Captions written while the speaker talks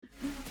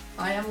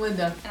Hi, I'm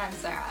Linda. And I'm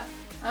Sarah.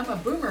 I'm a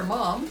boomer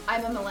mom.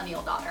 I'm a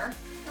millennial daughter.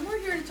 And we're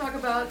here to talk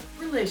about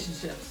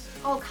relationships.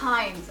 All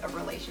kinds of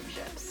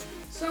relationships.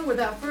 So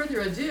without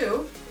further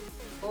ado,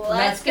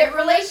 let's get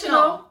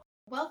relational.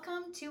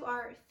 Welcome to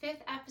our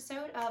 5th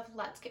episode of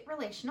Let's Get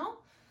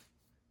Relational.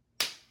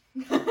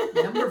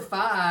 Number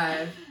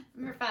 5.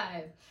 Number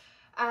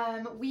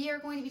 5. We are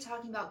going to be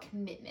talking about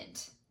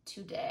commitment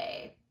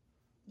today.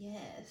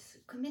 Yes,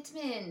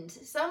 commitment.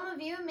 Some of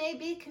you may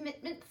be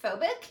commitment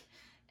phobic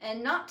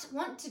and not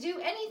want to do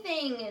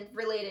anything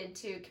related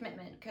to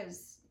commitment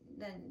because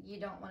then you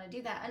don't want to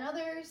do that. And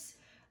others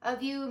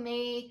of you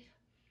may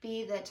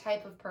be the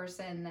type of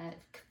person that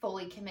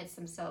fully commits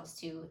themselves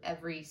to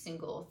every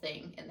single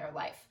thing in their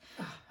life.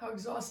 Oh, how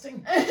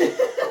exhausting.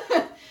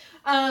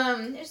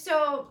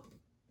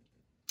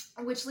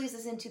 Which leads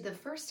us into the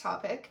first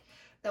topic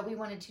that we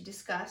wanted to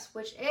discuss,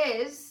 which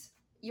is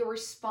your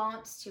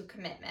response to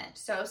commitment.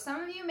 So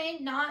some of you may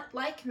not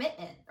like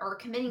commitment or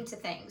committing to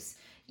things.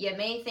 You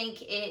may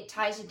think it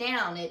ties you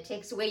down, it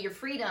takes away your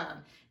freedom,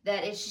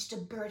 that it's just a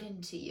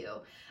burden to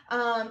you.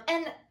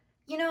 And,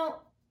 you know,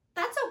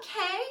 that's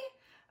okay.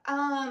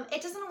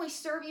 It doesn't always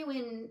serve you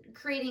in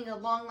creating a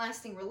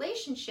long-lasting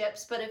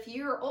relationships, but if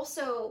you're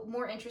also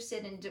more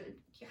interested in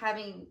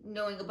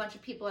knowing a bunch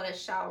of people at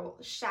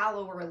a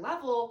shallower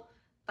level,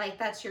 like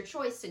that's your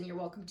choice and you're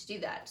welcome to do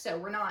that. So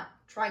we're not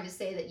trying to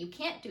say that you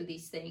can't do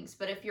these things,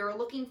 but if you're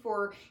looking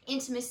for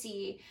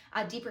intimacy,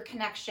 a deeper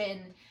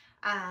connection,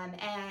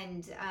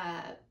 and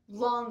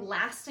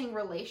long-lasting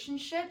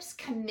relationships,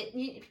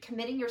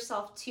 committing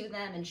yourself to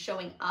them and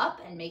showing up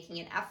and making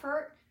an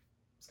effort,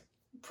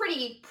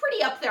 pretty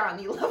up there on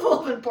the level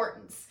of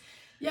importance.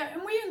 Yeah,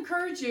 and we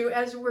encourage you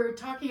as we're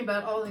talking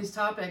about all these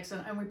topics,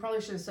 and we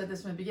probably should have said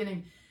this in the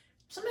beginning,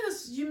 some of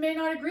this you may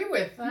not agree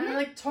with. Mm-hmm.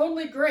 Like,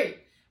 totally great.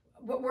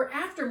 What we're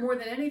after more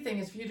than anything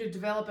is for you to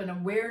develop an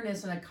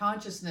awareness and a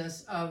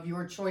consciousness of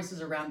your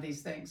choices around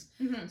these things.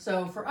 Mm-hmm.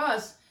 So for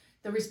us,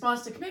 the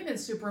response to commitment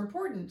is super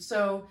important.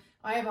 So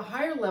I have a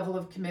higher level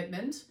of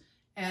commitment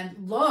and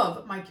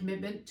love my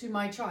commitment to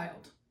my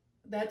child.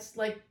 That's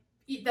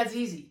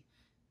easy.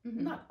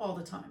 Mm-hmm. Not all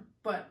the time,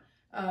 but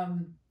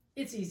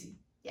it's easy.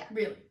 Yeah.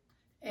 Really.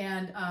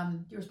 And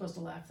you were supposed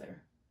to laugh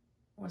there.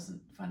 It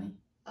wasn't funny.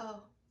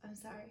 Oh, I'm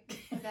sorry.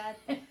 My bad.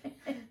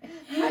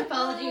 My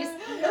apologies.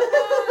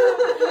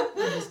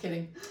 I'm just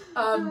kidding.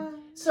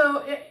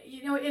 So,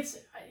 it's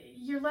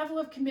your level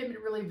of commitment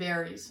really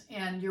varies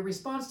and your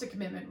response to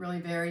commitment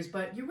really varies,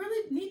 but you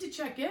really need to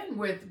check in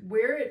with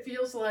where it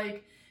feels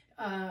like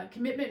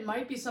commitment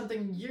might be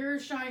something you're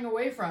shying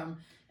away from.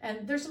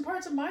 And there's some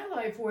parts of my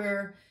life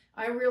where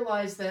I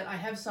realize that I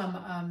have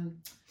some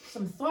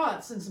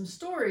thoughts and some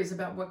stories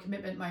about what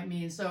commitment might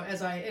mean. So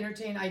as I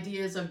entertain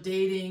ideas of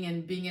dating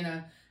and being in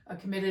a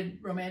committed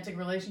romantic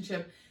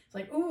relationship, it's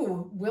like,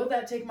 ooh, will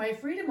that take my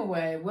freedom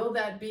away? Will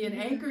that be an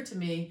anchor to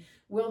me?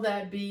 Will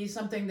that be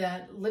something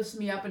that lifts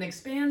me up and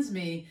expands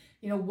me?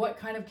 You know, what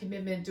kind of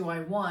commitment do I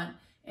want?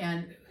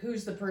 And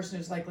who's the person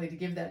who's likely to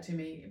give that to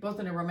me, both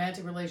in a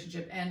romantic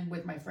relationship and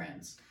with my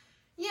friends?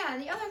 Yeah,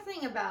 and the other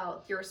thing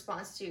about your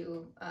response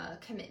to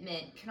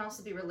commitment can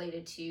also be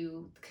related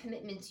to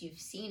commitments you've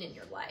seen in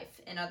your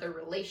life and other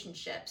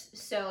relationships.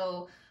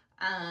 So,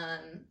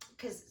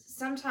 because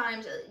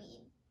sometimes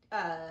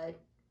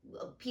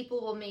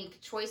people will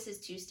make choices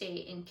to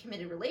stay in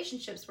committed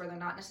relationships where they're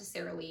not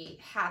necessarily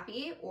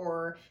happy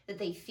or that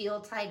they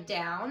feel tied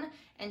down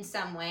in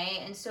some way.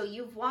 And so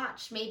you've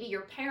watched, maybe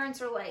your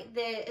parents are like,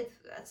 if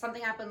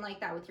something happened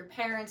like that with your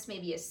parents,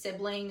 maybe a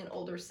sibling, an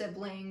older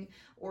sibling,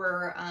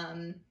 or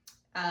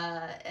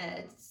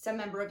some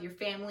member of your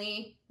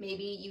family,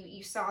 maybe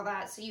you saw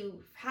that, so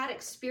you had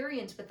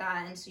experience with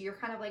that, and so you're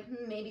kind of like,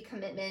 maybe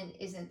commitment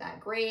isn't that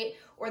great,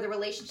 or the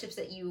relationships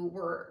that you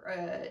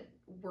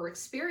were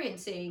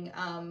experiencing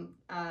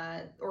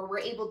or were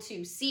able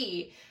to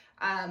see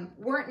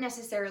weren't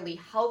necessarily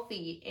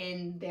healthy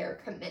in their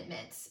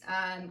commitments,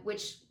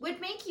 which would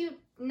make you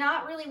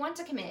not really want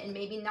to commit and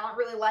maybe not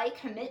really like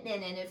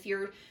commitment. And if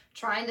you're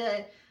trying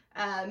to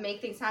make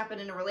things happen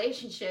in a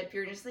relationship,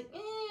 you're just like,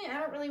 I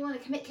don't really want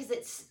to commit because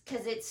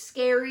it's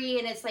scary,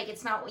 and it's like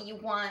it's not what you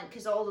want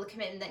because all the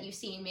commitment that you've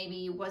seen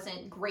maybe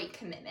wasn't great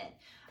commitment,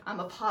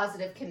 a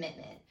positive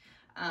commitment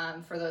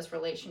for those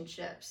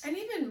relationships. And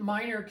even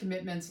minor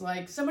commitments,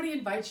 like somebody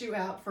invites you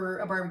out for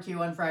a barbecue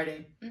on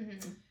Friday,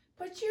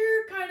 but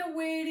you're kind of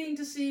waiting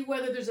to see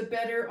whether there's a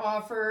better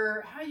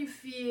offer, how you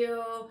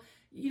feel.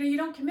 You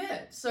don't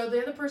commit. So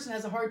the other person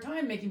has a hard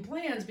time making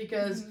plans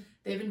because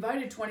they've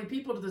invited 20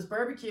 people to this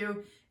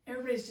barbecue.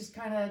 Everybody's just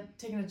kind of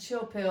taking a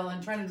chill pill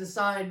and trying to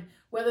decide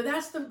whether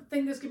that's the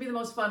thing that's going to be the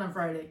most fun on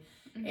Friday.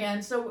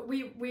 And so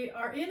we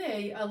are in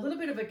a little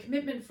bit of a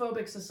commitment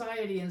phobic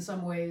society in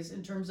some ways,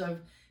 in terms of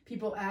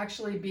people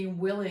actually being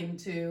willing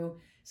to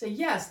say,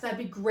 yes, that'd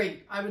be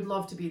great. I would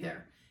love to be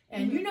there.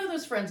 And you know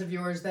those friends of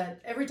yours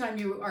that every time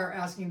you are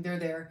asking, they're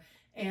there.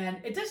 And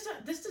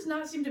this does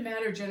not seem to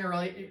matter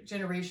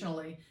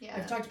generationally. Yeah.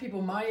 I've talked to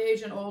people my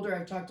age and older.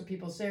 I've talked to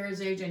people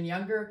Sarah's age and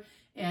younger.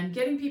 And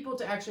getting people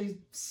to actually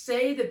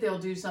say that they'll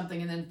do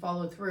something and then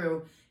follow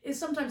through is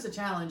sometimes a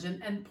challenge.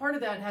 And part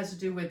of that has to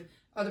do with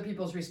other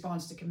people's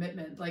response to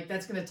commitment. Like,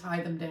 that's going to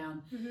tie them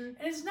down. And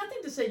it's nothing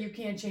to say you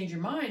can't change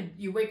your mind.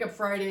 You wake up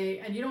Friday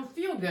and you don't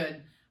feel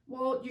good.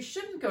 Well, you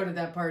shouldn't go to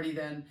that party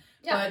then.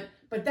 Yeah.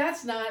 But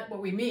that's not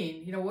what we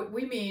mean. You know, what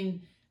we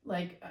mean,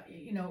 like,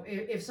 you know,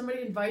 if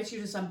somebody invites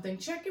you to something,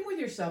 check in with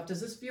yourself.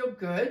 Does this feel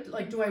good?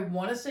 Like, do I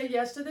want to say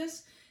yes to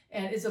this?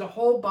 And is it a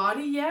whole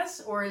body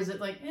yes? Or is it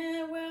like,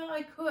 well,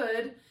 I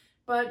could,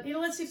 but, you know,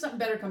 let's see if something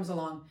better comes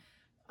along.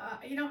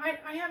 You know,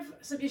 I have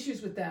some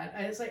issues with that.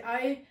 It's like,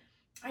 I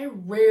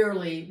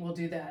rarely will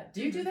do that.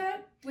 Do you do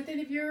that with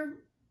any of your...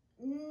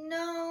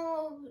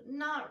 No,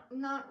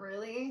 not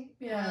really.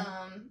 Yeah.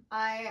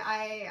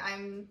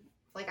 I'm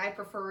like, I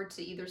prefer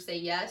to either say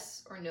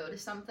yes or no to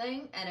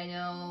something, and I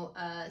know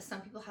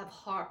some people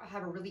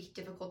have a really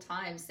difficult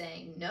time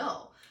saying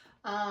no.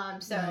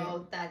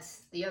 So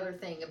that's the other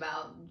thing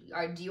about,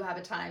 do you have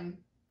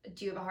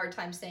a hard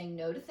time saying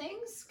no to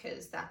things?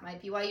 Because that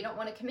might be why you don't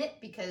want to commit,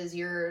 because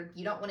you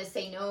don't want to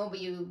say no, but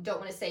you don't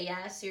want to say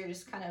yes. You're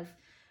just kind of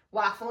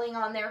waffling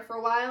on there for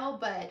a while.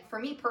 But for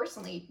me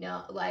personally,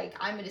 no, like,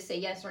 I'm going to say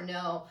yes or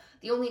no.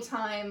 The only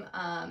time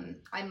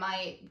I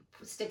might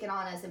stick it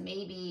on as a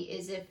maybe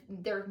is if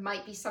there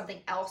might be something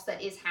else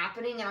that is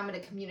happening, and I'm going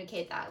to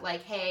communicate that,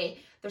 like, hey,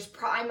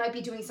 I might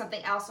be doing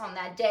something else on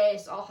that day,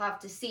 so I'll have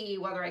to see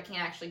whether I can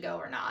actually go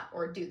or not,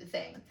 or do the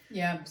thing.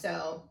 Yeah.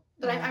 So,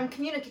 but I'm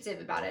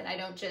communicative about it, and I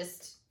don't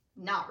just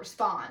not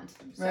respond.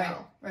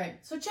 So. Right.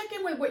 So check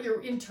in with what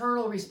your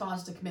internal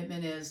response to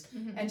commitment is,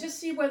 and just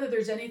see whether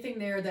there's anything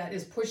there that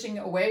is pushing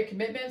away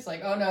commitments.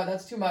 Like, oh no,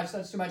 that's too much.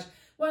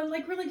 Well,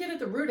 like, really get at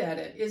the root at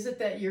it. Is it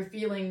that you're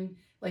feeling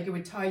like it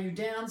would tie you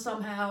down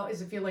somehow?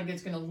 Is it feel like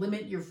it's going to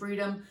limit your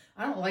freedom?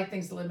 I don't like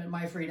things to limit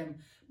my freedom,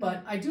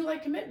 but I do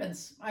like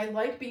commitments. I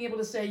like being able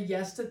to say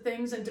yes to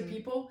things and to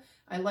people.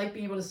 I like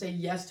being able to say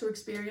yes to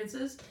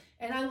experiences,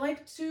 and I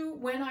like to,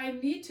 when I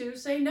need to,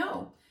 say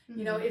no.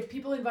 You know, if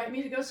people invite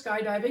me to go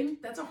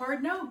skydiving, that's a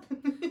hard no.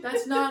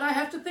 That's not, I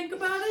have to think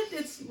about it.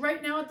 It's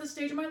right now at this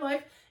stage of my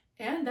life,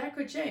 and that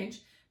could change.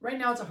 Right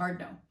now, it's a hard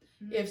no.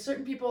 If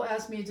certain people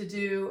ask me to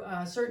do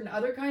certain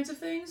other kinds of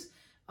things,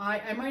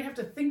 I might have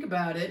to think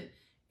about it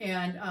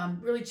and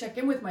really check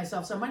in with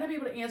myself. So I might not be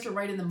able to answer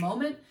right in the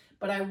moment,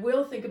 but I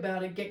will think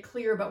about it, get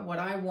clear about what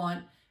I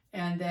want,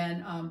 and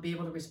then be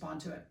able to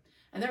respond to it.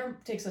 And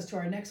that takes us to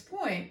our next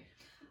point.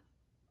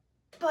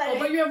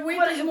 But you have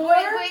there's more?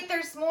 Wait,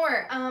 there's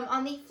more.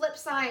 On the flip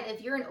side,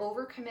 if you're an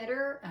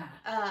overcommitter,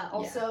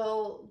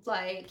 also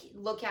like,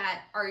 look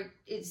at,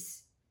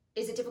 is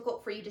it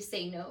difficult for you to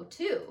say no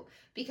too?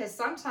 Because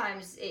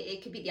sometimes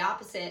it could be the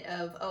opposite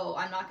of, oh,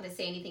 I'm not going to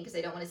say anything because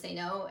I don't want to say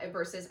no,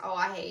 versus, oh,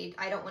 I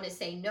don't want to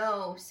say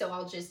no, so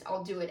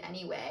I'll do it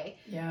anyway.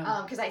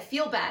 Yeah. Because I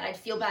feel bad. I'd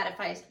feel bad if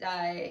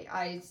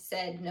I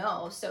said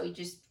no. So you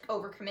just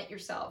overcommit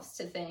yourselves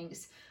to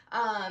things.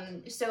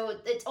 So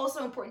it's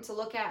also important to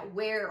look at,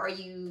 where are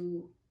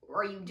you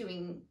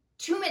doing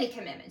too many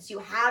commitments? You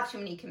have too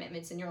many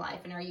commitments in your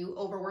life, and are you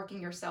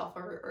overworking yourself,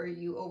 or are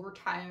you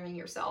overtiring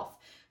yourself?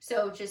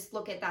 So just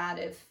look at that,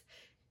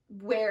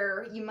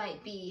 where you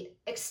might be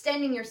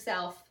extending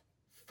yourself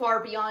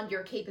far beyond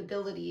your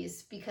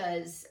capabilities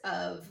because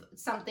of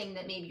something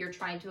that maybe you're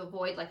trying to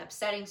avoid, like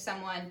upsetting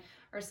someone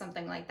or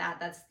something like that.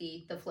 That's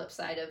the flip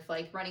side of,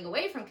 like, running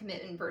away from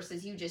commitment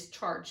versus you just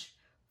charge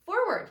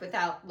forward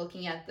without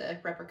looking at the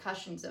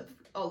repercussions of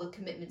all the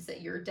commitments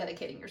that you're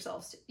dedicating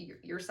yourself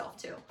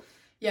to.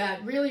 Yeah,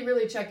 really,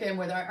 really check in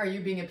with, are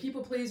you being a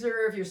people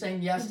pleaser if you're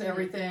saying yes to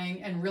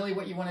everything, and really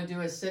what you want to do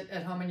is sit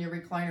at home in your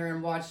recliner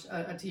and watch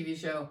a TV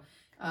show.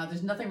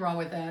 There's nothing wrong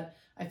with that.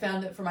 I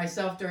found that for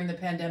myself during the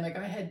pandemic,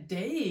 I had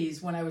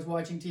days when I was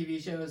watching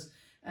TV shows,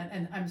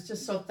 and I'm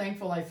just so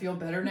thankful I feel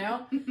better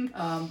now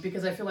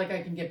because I feel like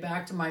I can get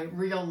back to my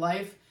real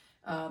life.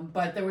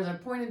 But there was a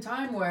point in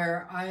time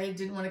where I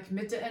didn't want to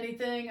commit to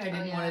anything. I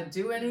didn't want to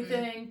do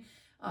anything.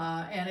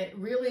 And it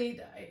really,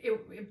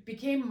 it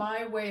became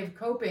my way of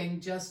coping,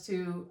 just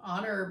to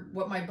honor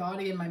what my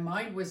body and my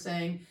mind was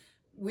saying.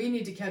 We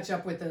need to catch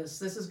up with this.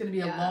 This is going to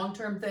be a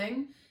long-term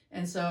thing.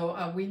 And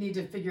so we need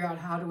to figure out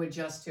how to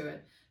adjust to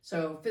it.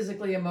 So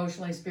physically,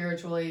 emotionally,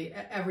 spiritually,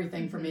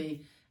 everything for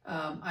me,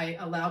 I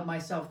allowed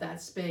myself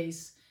that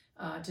space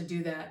to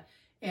do that.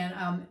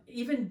 And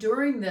even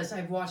during this,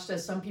 I've watched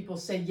as some people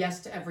say yes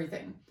to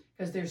everything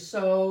because they're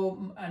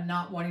so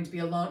not wanting to be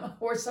alone,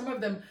 or some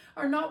of them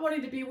are not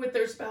wanting to be with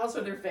their spouse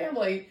or their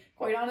family,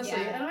 quite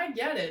honestly. And I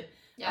get it.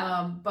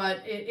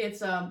 But it's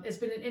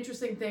been an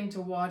interesting thing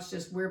to watch,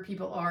 just where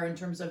people are in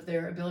terms of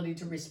their ability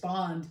to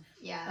respond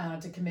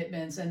to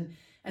commitments, and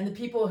the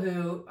people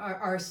who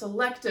are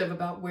selective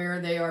about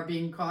where they are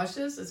being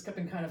cautious. It's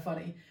been kind of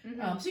funny.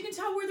 So you can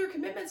tell where their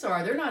commitments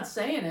are. They're not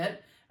saying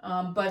it.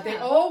 But they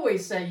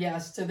always say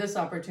yes to this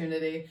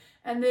opportunity,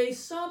 and they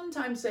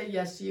sometimes say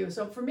yes to you.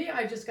 So for me,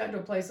 I've just gotten to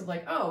a place of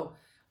like, oh,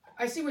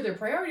 I see where their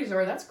priorities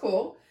are. That's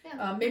cool.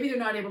 Maybe they're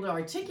not able to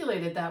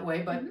articulate it that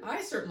way, but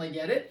I certainly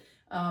get it.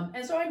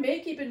 And so I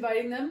may keep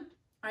inviting them.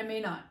 I may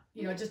not.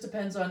 It just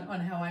depends on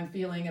how I'm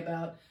feeling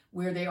about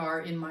where they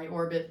are in my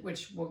orbit,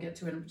 which we'll get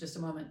to in just a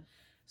moment.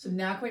 So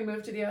now can we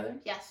move to the other?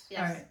 Yes.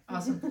 All right,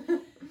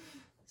 awesome.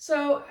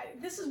 So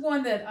this is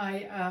one that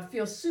I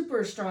feel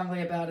super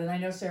strongly about, and I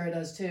know Sarah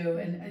does too.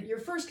 And your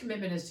first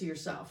commitment is to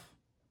yourself.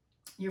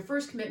 Your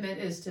first commitment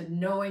is to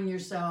knowing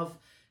yourself,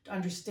 to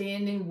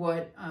understanding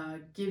what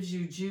gives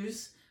you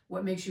juice,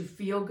 what makes you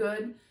feel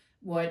good,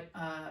 what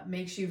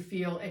makes you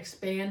feel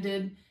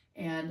expanded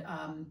and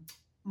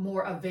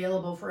more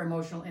available for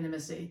emotional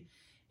intimacy.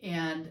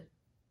 And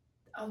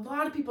a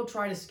lot of people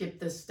try to skip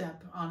this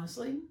step,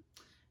 honestly.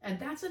 And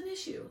that's an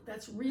issue.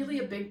 That's really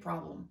a big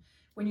problem.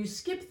 When you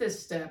skip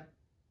this step,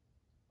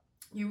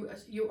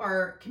 you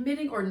are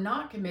committing or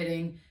not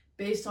committing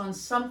based on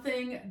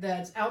something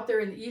that's out there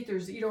in the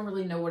ethers that you don't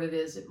really know what it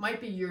is. It might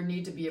be your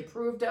need to be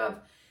approved of.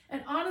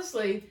 And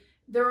honestly,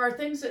 there are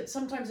things that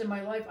sometimes in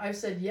my life I've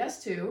said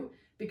yes to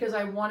because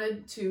I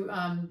wanted to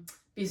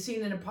be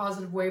seen in a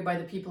positive way by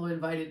the people who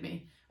invited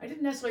me. I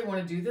didn't necessarily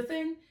want to do the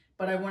thing,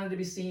 but I wanted to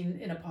be seen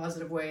in a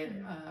positive way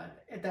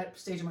at that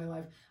stage of my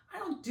life. I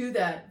don't do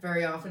that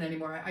very often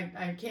anymore.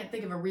 I can't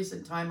think of a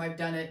recent time I've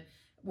done it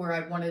where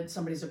I wanted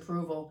somebody's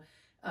approval.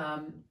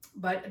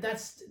 But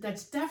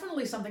that's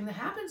definitely something that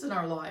happens in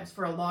our lives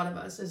for a lot of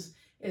us is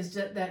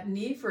that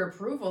need for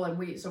approval. And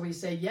we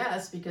say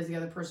yes because the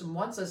other person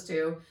wants us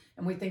to,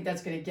 and we think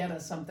that's going to get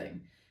us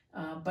something.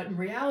 But in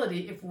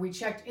reality, if we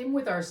checked in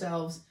with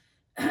ourselves,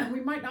 we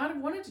might not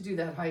have wanted to do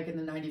that hike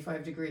in the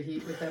 95-degree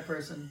heat with that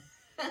person.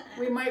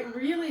 We might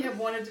really have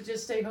wanted to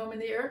just stay home in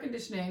the air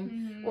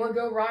conditioning or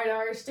go ride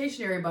our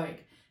stationary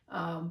bike.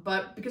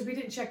 But because we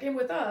didn't check in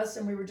with us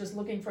and we were just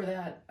looking for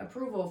that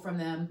approval from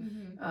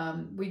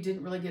them, we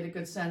didn't really get a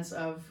good sense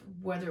of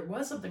whether it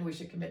was something we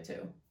should commit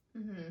to.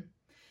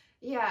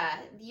 Yeah,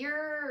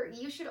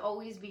 you should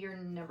always be your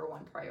number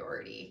one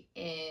priority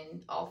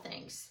in all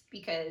things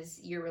because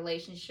your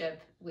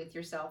relationship with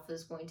yourself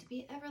is going to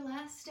be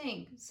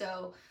everlasting.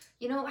 So,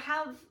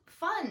 have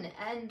fun,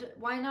 and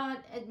why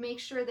not make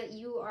sure that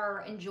you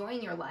are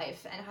enjoying your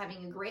life and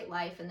having a great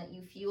life and that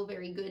you feel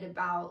very good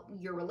about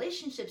your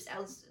relationships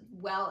as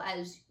well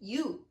as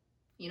you,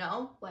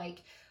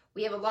 like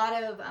we have a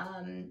lot of,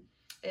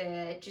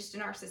 just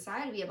in our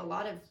society, we have a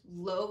lot of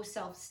low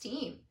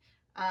self-esteem.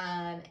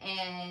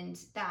 And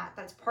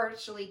that's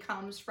partially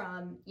comes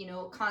from,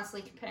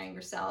 constantly comparing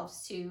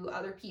yourselves to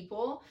other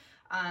people,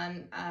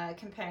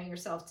 comparing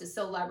yourself to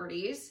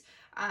celebrities,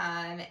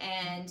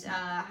 and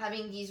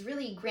having these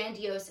really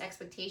grandiose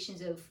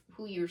expectations of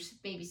who you're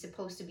maybe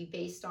supposed to be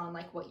based on,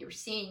 like what you're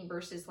seeing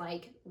versus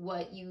like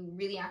what you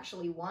really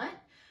actually want.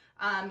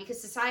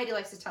 Because society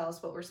likes to tell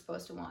us what we're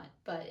supposed to want,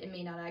 but it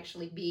may not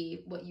actually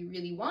be what you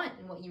really want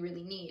and what you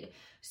really need.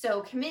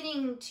 So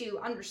committing to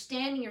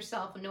understanding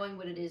yourself and knowing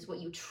what it is, what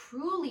you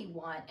truly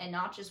want, and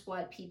not just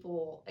what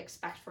people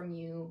expect from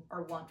you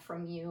or want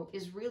from you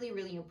is really,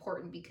 really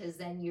important, because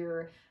then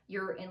you're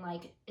in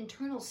like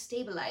internal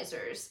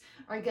stabilizers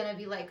are going to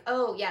be like,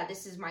 oh yeah,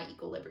 this is my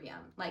equilibrium.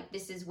 Like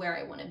this is where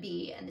I want to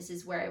be and this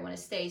is where I want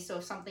to stay. So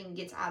if something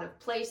gets out of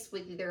place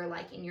with either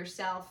like in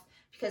yourself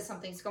because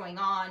something's going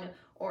on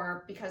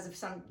or because of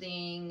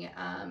something,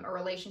 a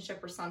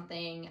relationship or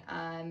something,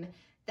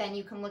 then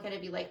you can look at it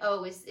and be like,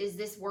 oh, is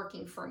this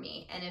working for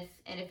me?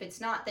 And if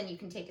it's not, then you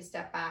can take a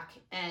step back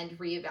and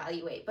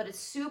reevaluate. But it's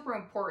super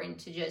important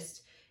to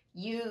just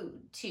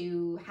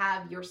to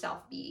have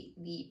yourself be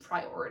the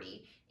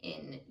priority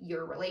in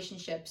your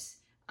relationships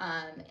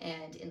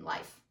and in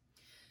life.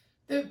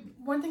 The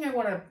one thing I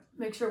want to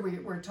make sure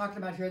we're talking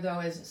about here, though,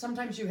 is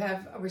sometimes you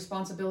have a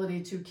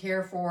responsibility to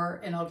care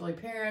for an elderly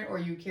parent or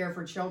you care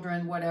for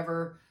children,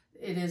 whatever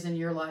it is in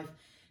your life.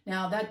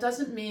 Now, that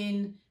doesn't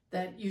mean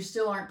that you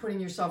still aren't putting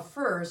yourself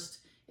first.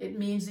 It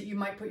means that you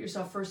might put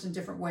yourself first in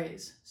different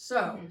ways.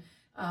 So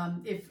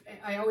if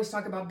I always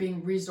talk about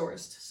being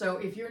resourced. So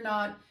if you're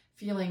not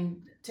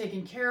feeling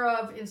taken care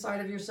of inside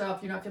of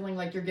yourself, you're not feeling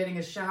like you're getting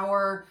a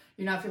shower,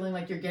 you're not feeling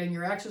like you're getting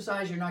your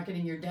exercise, you're not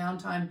getting your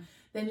downtime,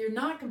 then you're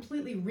not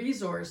completely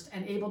resourced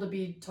and able to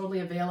be totally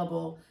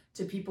available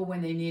to people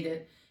when they need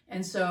it.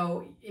 And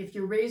so if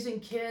you're raising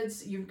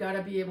kids, you've got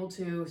to be able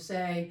to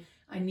say,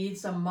 I need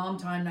some mom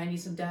time, I need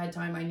some dad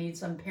time, I need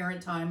some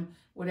parent time,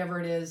 whatever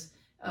it is,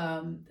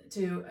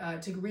 to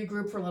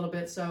regroup for a little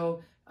bit.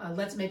 So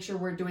let's make sure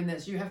we're doing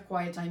this. You have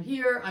quiet time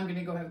here, I'm going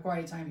to go have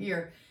quiet time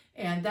here.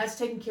 And that's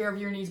taking care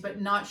of your needs,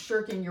 but not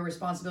shirking your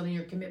responsibility,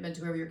 your commitment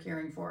to whoever you're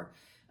caring for.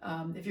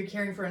 If you're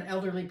caring for an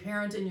elderly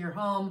parent in your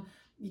home,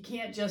 you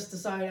can't just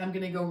decide I'm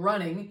going to go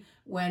running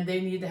when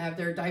they need to have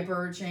their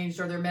diaper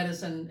changed or their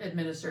medicine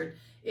administered.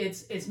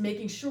 It's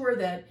making sure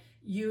that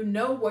you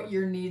know what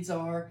your needs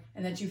are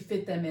and that you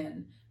fit them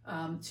in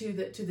to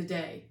the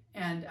day.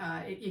 And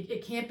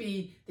it can't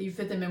be that you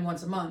fit them in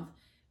once a month.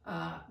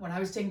 When I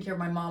was taking care of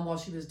my mom while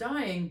she was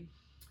dying,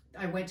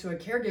 I went to a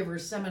caregiver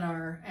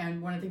seminar,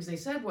 and one of the things they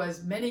said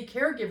was many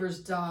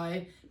caregivers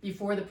die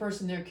before the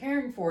person they're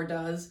caring for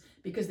does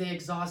because they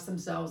exhaust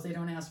themselves, they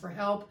don't ask for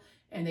help,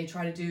 and they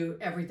try to do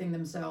everything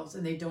themselves,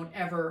 and they don't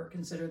ever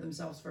consider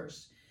themselves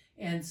first.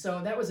 And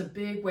so that was a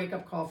big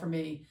wake-up call for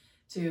me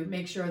to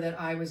make sure that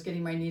I was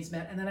getting my needs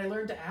met. And then I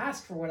learned to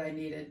ask for what I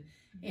needed.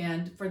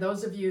 And for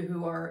those of you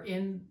who are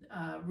in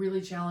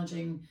really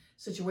challenging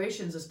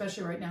situations,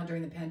 especially right now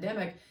during the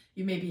pandemic,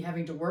 you may be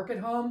having to work at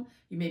home.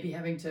 You may be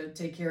having to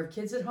take care of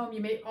kids at home.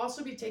 You may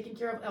also be taking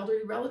care of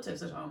elderly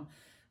relatives at home.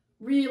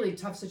 Really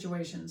tough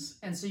situations.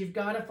 And so you've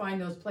got to find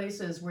those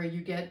places where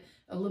you get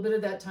a little bit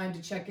of that time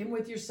to check in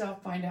with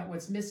yourself, find out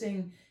what's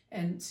missing,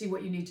 and see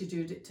what you need to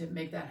do to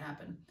make that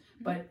happen.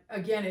 But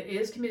again, it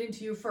is committing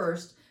to you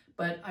first,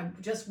 but I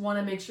just want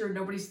to make sure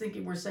nobody's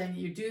thinking we're saying that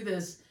you do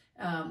this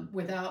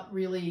without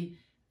really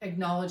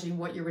acknowledging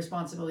what your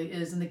responsibility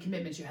is and the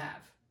commitments you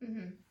have.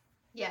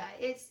 Yeah,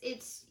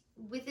 it's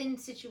within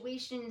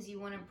situations you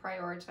want to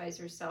prioritize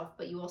yourself,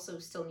 but you also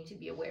still need to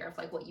be aware of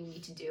like what you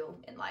need to do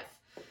in life.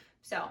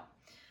 So,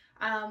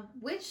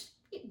 which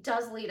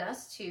does lead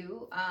us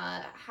to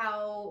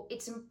how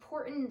it's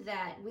important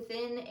that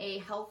within a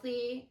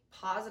healthy,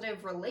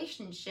 positive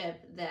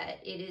relationship,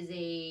 that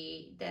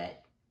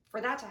for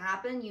that to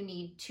happen, you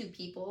need two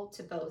people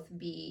to both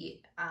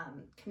be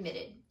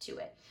committed to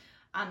it.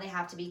 They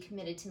have to be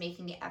committed to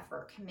making the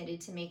effort,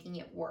 committed to making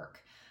it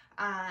work,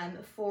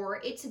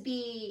 for it to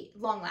be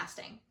long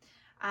lasting.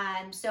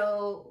 And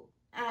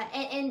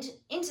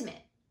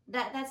intimate.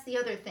 That's the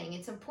other thing.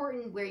 It's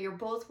important where you're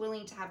both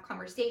willing to have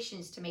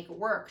conversations, to make it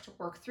work, to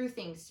work through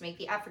things, to make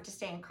the effort to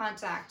stay in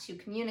contact, to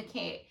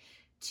communicate,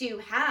 to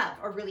have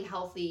a really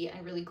healthy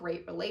and really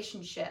great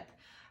relationship.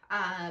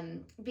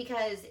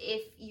 Because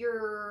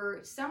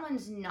if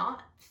someone's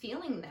not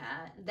feeling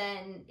that,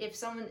 then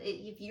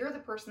if you're the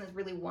person that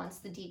really wants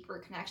the deeper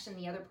connection,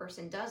 the other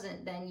person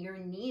doesn't, then your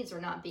needs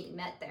are not being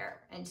met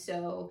there. And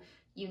so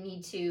you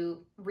need to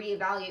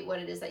reevaluate what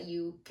it is that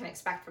you can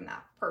expect from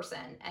that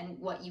person and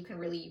what you can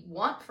really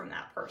want from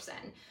that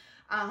person.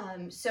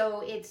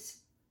 So it's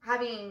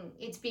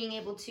being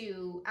able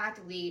to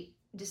actively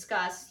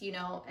discuss,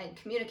 and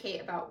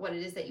communicate about what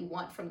it is that you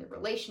want from the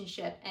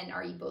relationship, and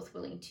are you both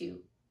willing to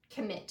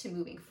commit to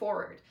moving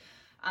forward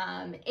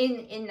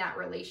in that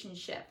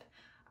relationship,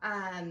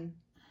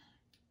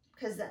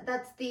 because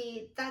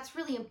that's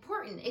really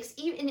important. It's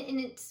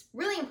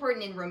really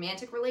important in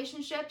romantic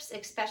relationships,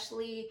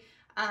 especially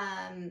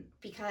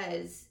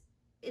because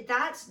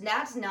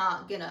that's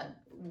not gonna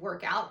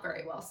work out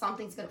very well.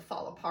 Something's gonna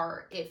fall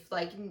apart if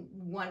like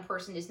one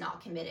person is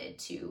not committed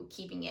to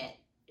keeping it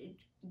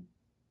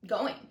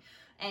going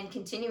and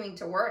continuing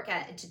to work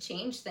to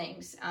change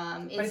things.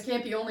 But it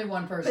can't be only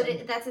one person.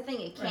 But that's the thing.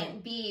 It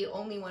can't be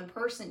only one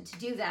person to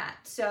do that.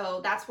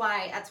 So that's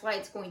why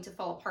it's going to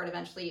fall apart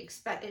eventually,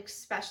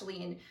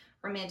 especially in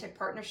romantic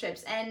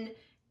partnerships. And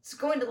it's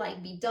going to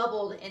be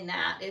doubled in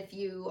that if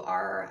you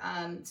are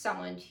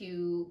someone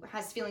who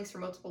has feelings for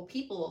multiple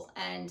people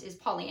and is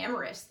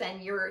polyamorous,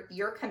 then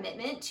your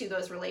commitment to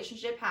those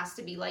relationships has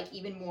to be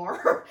even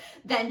more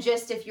than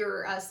just if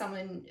you're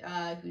someone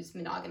who's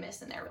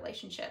monogamous in their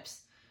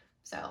relationships.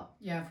 So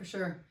yeah, for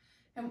sure.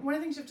 And one of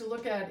the things you have to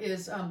look at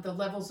is the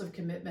levels of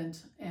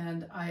commitment.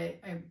 And I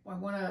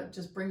want to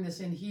just bring this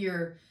in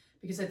here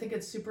because I think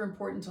it's super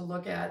important to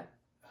look at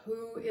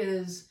who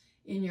is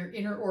in your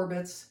inner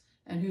orbits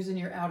and who's in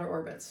your outer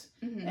orbits,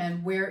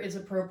 and where it's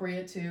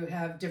appropriate to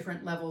have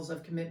different levels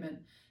of commitment.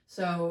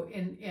 So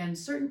in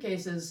certain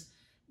cases,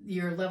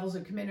 your levels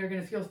of commitment are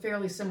going to feel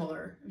fairly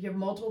similar. If you have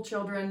multiple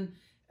children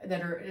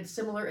that are at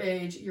similar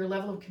age, your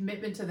level of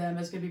commitment to them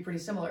is going to be pretty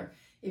similar.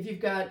 If you've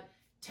got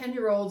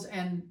 10-year-olds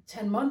and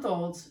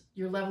 10-month-olds,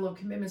 your level of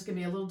commitment is going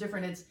to be a little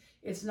different.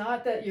 It's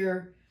not that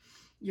your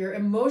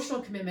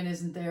emotional commitment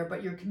isn't there,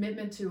 but your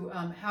commitment to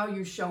how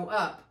you show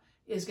up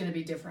is going to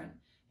be different.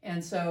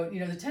 And so, the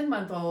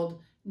 10-month-old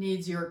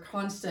needs your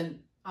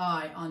constant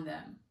eye on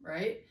them,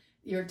 right?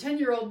 Your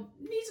 10-year-old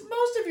needs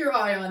most of your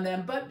eye on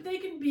them, but they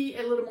can be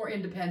a little more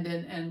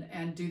independent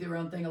and do their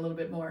own thing a little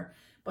bit more.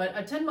 But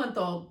a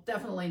 10-month-old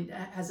definitely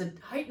has a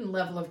heightened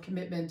level of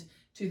commitment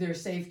to their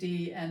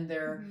safety and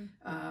their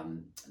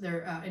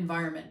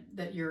environment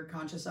that you're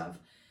conscious of.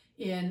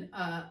 In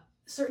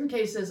certain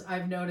cases,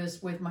 I've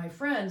noticed with my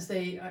friends,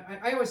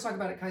 I always talk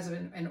about it kind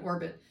of in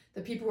orbit.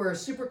 The people who are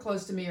super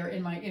close to me are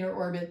in my inner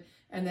orbit,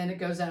 and then it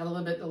goes out a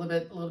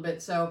little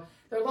bit. So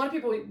there are a lot of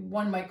people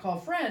one might call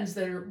friends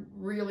that are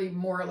really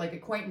more like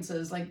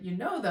acquaintances, like you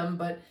know them,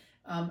 but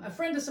a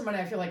friend is somebody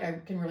I feel like I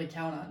can really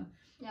count on.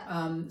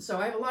 Yeah. So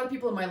I have a lot of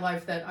people in my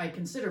life that I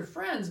consider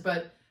friends,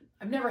 but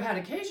I've never had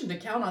occasion to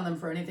count on them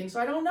for anything,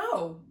 so I don't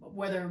know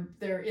whether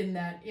they're in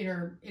that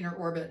inner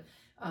orbit.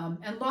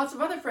 And lots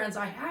of other friends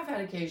I have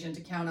had occasion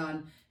to count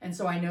on, and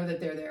so I know that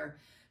they're there.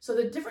 So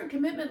the different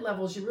commitment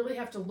levels, you really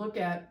have to look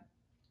at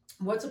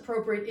what's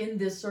appropriate in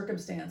this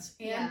circumstance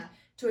and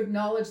to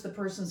acknowledge the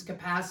person's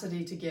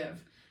capacity to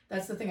give.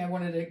 That's the thing I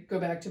wanted to go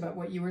back to about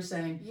what you were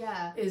saying.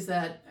 Yeah. Is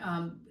that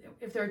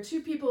if there are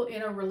two people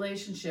in a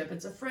relationship,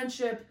 it's a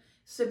friendship,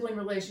 sibling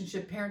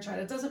relationship, parent-child,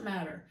 it doesn't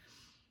matter.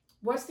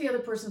 What's the other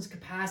person's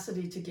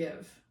capacity to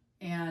give?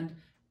 And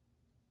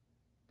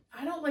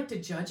I don't like to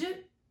judge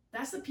it.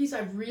 That's the piece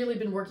I've really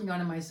been working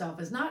on in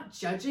myself, is not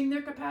judging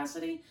their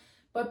capacity,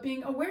 but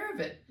being aware of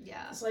it.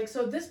 Yeah. It's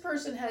so this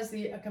person has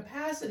the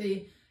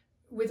capacity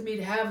with me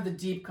to have the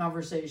deep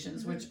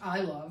conversations, which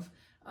I love,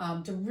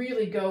 to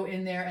really go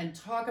in there and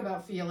talk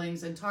about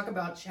feelings and talk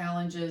about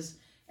challenges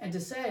and to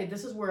say,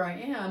 this is where I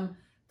am,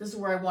 this is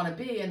where I want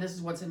to be, and this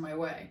is what's in my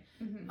way.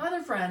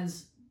 Other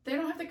friends, they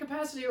don't have the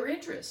capacity or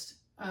interest.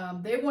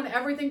 They want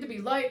everything to be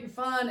light and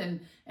fun,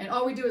 and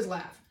all we do is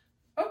laugh.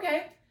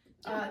 Okay,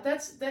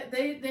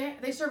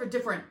 they serve a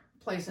different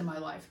place in my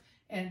life,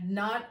 and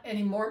not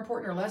any more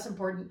important or less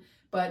important.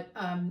 But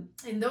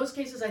in those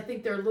cases, I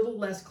think they're a little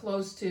less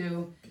close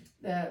to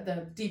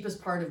the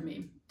deepest part of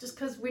me, just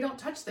because we don't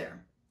touch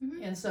there.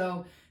 And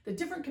so the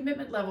different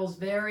commitment levels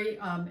vary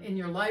in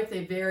your life.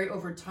 They vary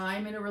over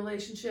time in a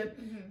relationship,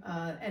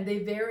 and they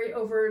vary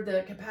over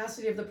the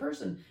capacity of the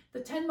person. The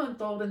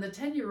 10-month-old and the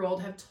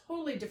 10-year-old have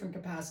totally different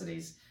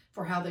capacities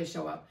for how they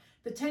show up.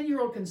 The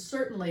 10-year-old can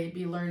certainly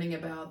be learning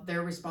about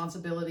their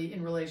responsibility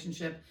in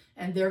relationship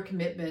and their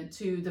commitment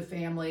to the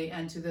family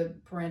and to the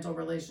parental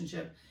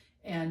relationship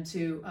and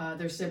to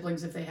their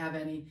siblings if they have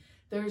any.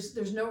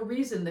 There's no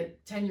reason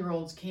that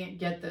 10-year-olds can't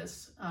get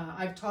this.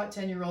 I've taught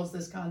 10-year-olds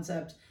this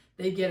concept.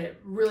 They get it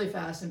really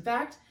fast. In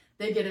fact,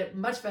 they get it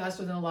much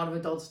faster than a lot of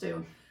adults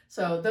do.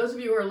 So those of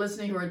you who are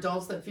listening who are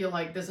adults that feel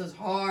like this is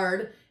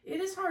hard,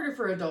 it is harder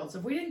for adults.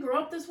 If we didn't grow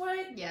up this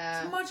way,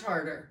 it's much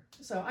harder.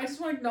 So I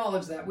just want to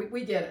acknowledge that.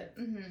 We get it.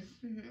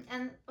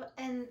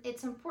 And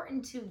it's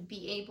important to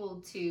be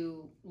able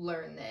to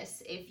learn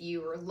this if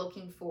you are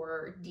looking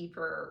for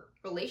deeper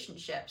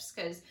relationships.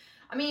 Because,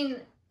 I mean,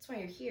 that's why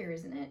you're here,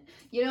 isn't it?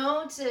 You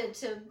know,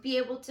 to be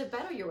able to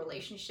better your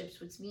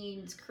relationships, which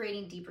means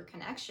creating deeper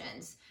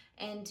connections.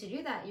 And to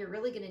do that, you're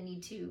really going to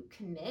need to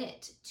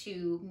commit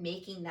to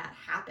making that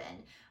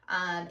happen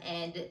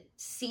and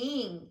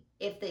seeing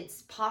if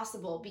it's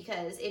possible.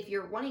 Because if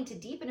you're wanting to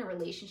deepen a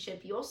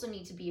relationship, you also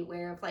need to be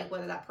aware of like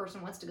whether that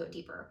person wants to go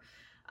deeper.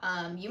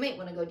 You might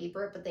want to go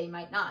deeper, but they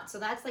might not. So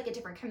that's like a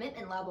different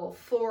commitment level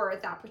for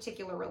that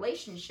particular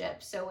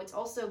relationship. So it's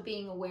also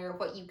being aware of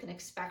what you can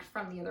expect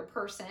from the other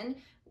person,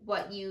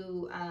 what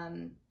needs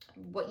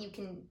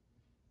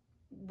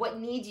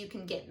you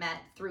can get met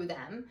through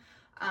them.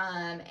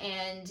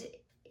 And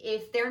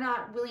if they're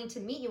not willing to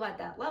meet you at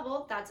that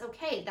level, that's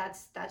okay.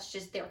 That's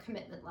just their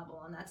commitment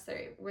level, and that's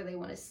where they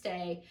want to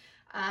stay.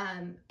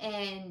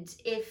 And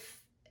if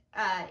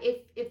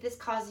this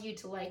causes you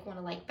to like want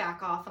to like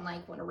back off and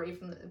like run away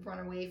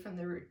from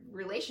the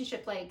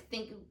relationship, like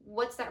think,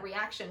 what's that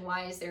reaction?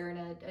 Why is there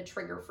a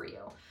trigger for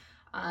you?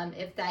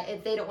 If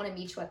they don't want to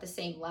meet you at the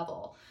same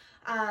level.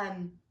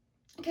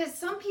 Because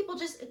some people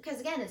because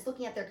again, it's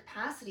looking at their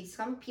capacity.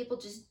 Some people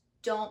just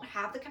don't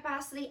have the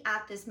capacity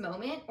at this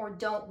moment or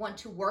don't want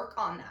to work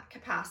on that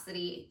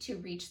capacity to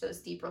reach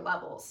those deeper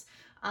levels.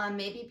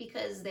 Maybe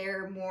because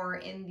they're more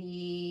in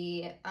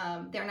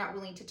they're not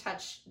willing to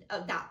touch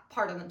that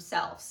part of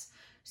themselves.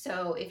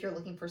 So if you're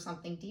looking for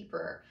something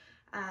deeper,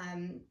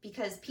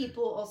 because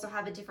people also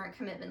have a different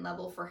commitment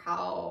level for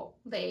how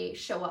they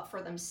show up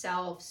for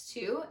themselves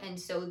too. And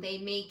so they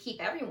may keep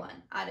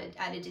everyone at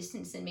a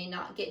distance and may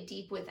not get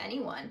deep with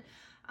anyone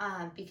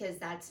because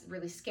that's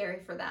really scary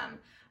for them.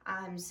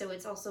 So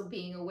it's also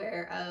being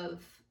aware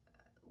of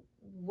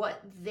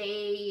what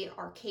they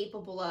are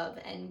capable of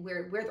and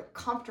where they're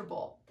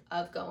comfortable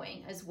of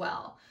going as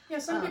well. Yeah,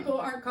 some people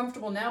aren't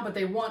comfortable now, but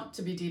they want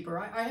to be deeper.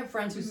 I have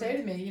friends who say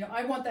to me, you know,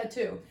 I want that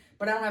too,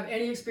 but I don't have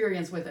any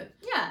experience with it.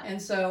 Yeah. And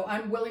so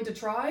I'm willing to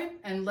try,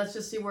 and let's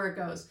just see where it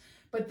goes.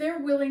 But they're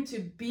willing to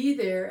be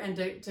there and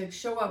to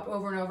show up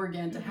over and over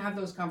again, to have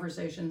those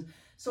conversations.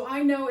 So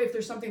I know if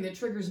there's something that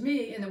triggers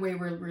me in the way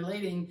we're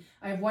relating.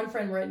 I have one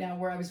friend right now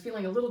where I was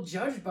feeling a little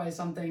judged by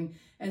something.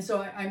 And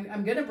so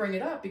I'm going to bring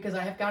it up because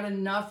I have got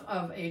enough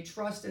of a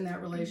trust in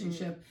that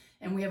relationship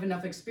and we have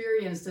enough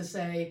experience to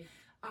say,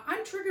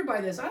 I'm triggered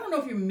by this. I don't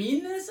know if you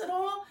mean this at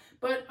all,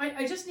 but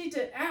I just need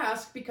to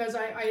ask because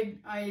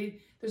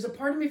there's a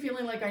part of me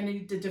feeling like I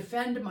need to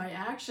defend my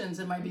actions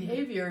and my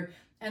behavior.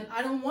 And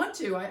I don't want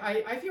to.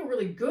 I feel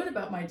really good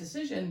about my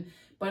decision,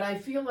 but I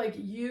feel like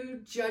you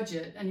judge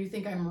it and you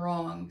think I'm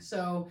wrong.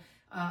 So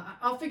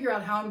I'll figure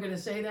out how I'm going to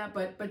say that.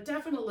 But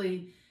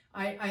definitely,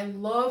 I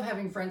love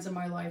having friends in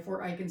my life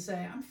where I can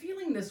say, I'm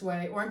feeling this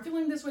way, or I'm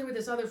feeling this way with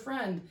this other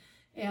friend.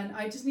 And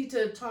I just need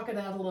to talk it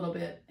out a little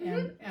bit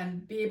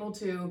and be able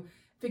to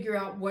figure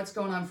out what's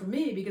going on for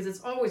me, because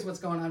it's always what's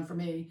going on for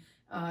me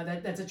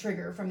that's a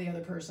trigger from the other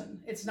person.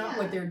 It's not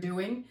what they're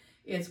doing.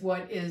 It's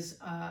what is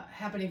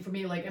happening for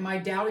me. Like, am I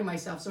doubting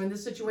myself? So in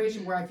this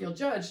situation where I feel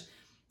judged,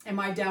 am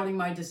I doubting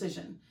my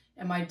decision?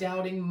 Am I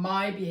doubting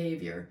my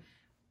behavior?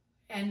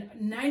 And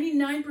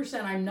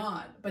 99% I'm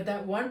not. But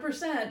that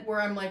 1%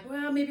 where I'm like,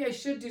 well, maybe I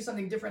should do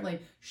something differently,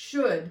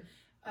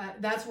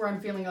 that's where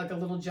I'm feeling like a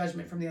little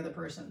judgment from the other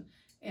person.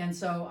 And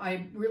so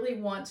I really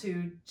want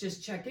to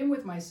just check in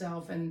with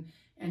myself and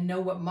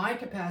know what my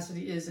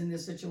capacity is in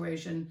this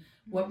situation,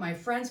 what my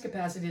friend's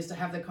capacity is to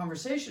have the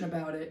conversation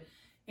about it,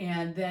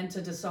 and then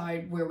to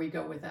decide where we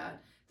go with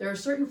that. There are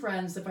certain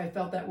friends, if I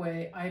felt that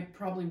way, I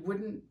probably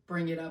wouldn't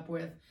bring it up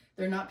with.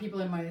 They're not people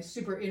in my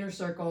super inner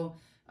circle.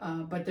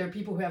 but there are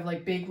people who have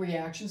like big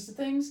reactions to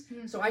things.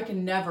 So I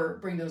can never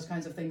bring those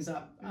kinds of things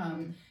up.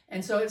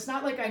 And so it's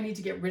not like I need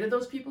to get rid of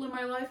those people in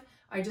my life.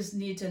 I just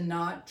need to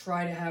not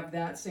try to have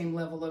that same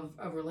level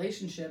of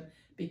relationship,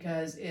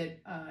 because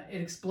it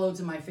explodes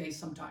in my face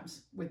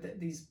sometimes with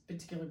these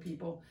particular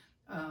people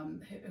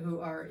who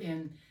are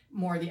in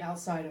more the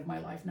outside of my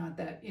life, not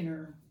that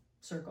inner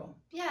circle.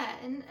 Yeah,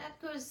 and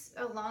that goes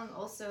along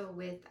also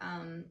with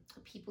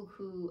people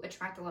who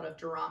attract a lot of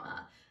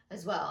drama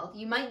as well.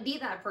 You might be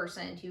that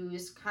person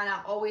who's kind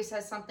of always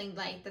has something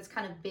like that's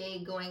kind of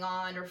big going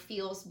on or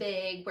feels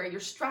big, where you're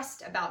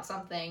stressed about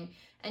something.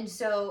 And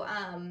so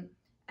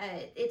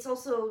it's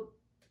also,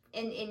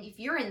 and if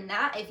you're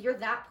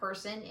that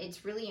person,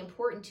 it's really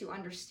important to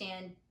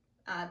understand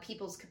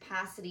people's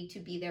capacity to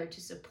be there to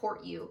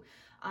support you,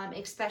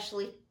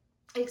 especially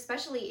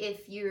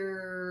if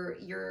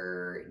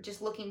you're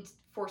just looking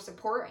for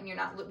support and you're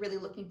not really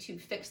looking to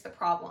fix the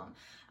problem.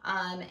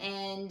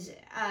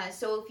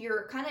 So if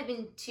you're kind of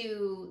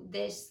into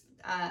this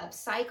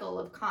cycle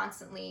of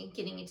constantly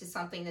getting into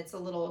something that's a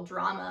little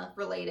drama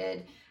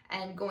related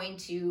and going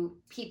to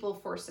people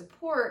for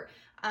support,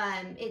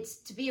 it's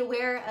to be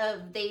aware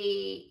of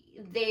they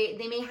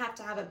may have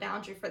to have a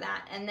boundary for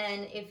that. And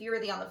then if you're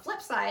on the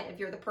flip side, if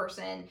you're the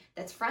person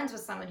that's friends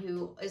with someone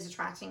who is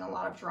attracting a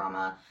lot of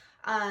drama,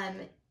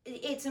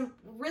 it's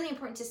really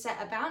important to set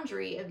a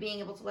boundary of being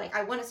able to, like,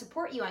 I want to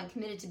support you, I'm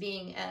committed to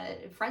being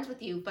friends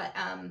with you, but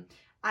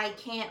I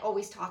can't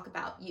always talk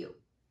about you,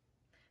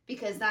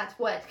 because that's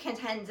what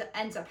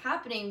ends up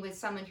happening with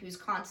someone who's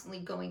constantly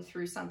going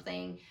through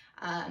something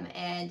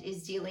and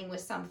is dealing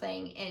with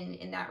something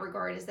in that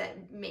regard, is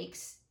that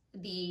makes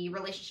the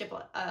relationship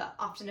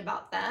often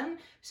about them.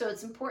 So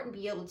it's important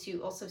to be able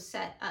to also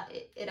set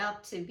it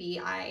up to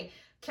be, I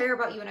care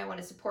about you and I want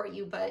to support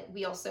you, but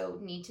we also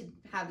need to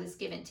have this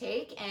give and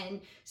take.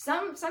 And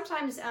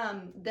sometimes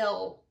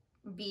they'll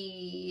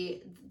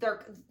be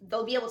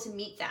able to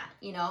meet that,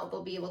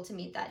 they'll be able to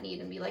meet that need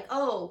and be like,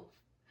 oh,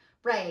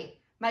 right,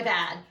 my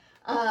bad,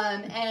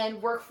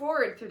 and work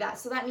forward through that.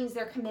 So that means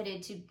they're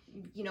committed to,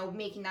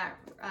 making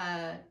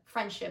that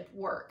friendship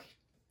work.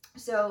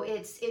 So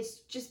it's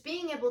just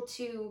being able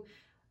to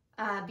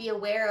be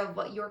aware of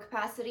what your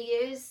capacity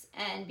is,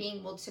 and being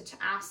able to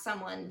ask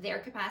someone their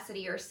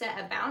capacity, or set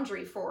a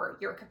boundary for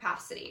your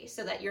capacity,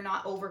 so that you're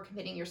not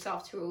overcommitting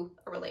yourself to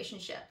a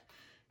relationship.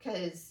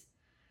 Because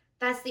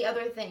that's the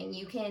other thing.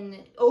 You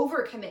can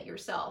overcommit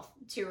yourself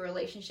to a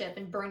relationship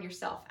and burn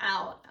yourself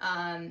out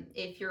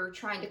if you're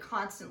trying to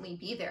constantly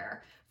be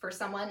there for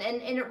someone.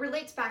 And it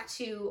relates back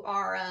to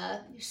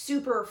our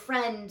super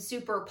friend,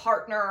 super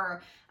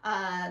partner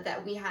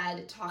that we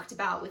had talked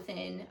about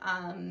within...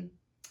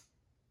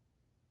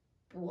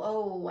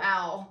 Whoa,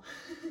 wow.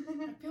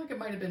 I feel like it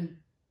might have been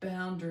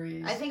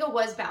boundaries. I think it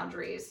was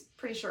boundaries.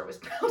 Pretty sure it was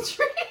boundaries.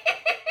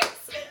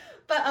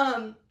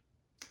 But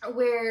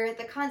where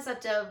the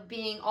concept of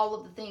being all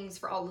of the things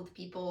for all of the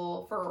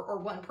people or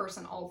one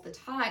person all of the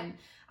time,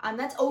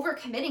 that's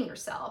overcommitting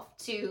yourself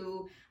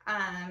to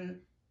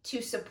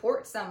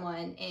support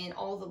someone in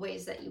all the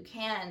ways that you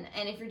can.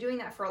 And if you're doing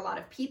that for a lot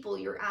of people,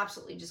 you're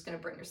absolutely just going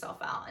to burn yourself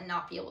out and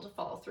not be able to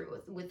follow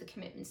through with the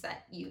commitments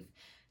that you've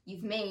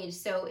made.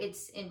 So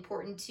it's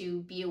important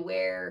to be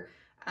aware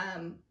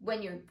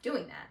when you're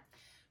doing that.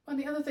 Well,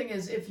 the other thing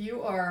is, if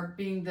you are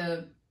being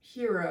the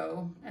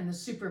hero and the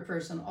super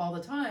person all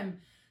the time,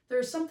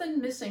 there's something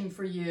missing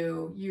for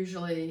you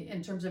usually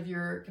in terms of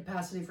your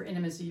capacity for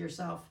intimacy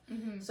yourself.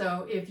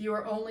 So if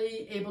you're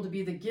only able to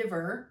be the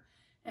giver,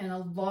 and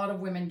a lot of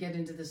women get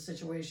into this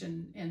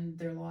situation in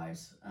their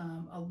lives,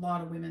 a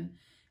lot of women,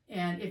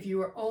 and if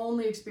you are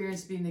only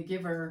experienced being the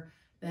giver,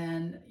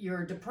 then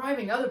you're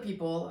depriving other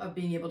people of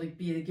being able to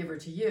be the giver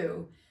to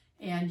you.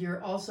 And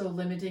you're also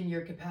limiting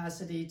your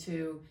capacity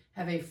to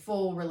have a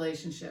full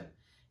relationship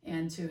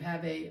and to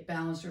have a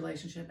balanced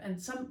relationship.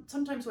 And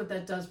sometimes what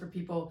that does for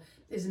people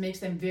is it makes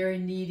them very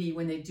needy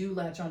when they do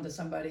latch onto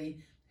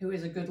somebody who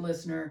is a good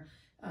listener.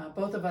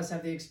 Both of us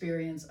have the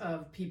experience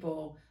of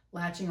people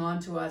latching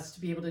onto us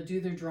to be able to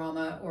do their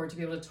drama or to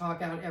be able to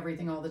talk out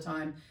everything all the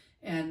time.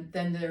 And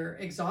then they're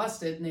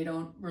exhausted and they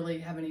don't really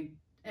have any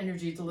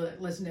energy to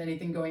listen to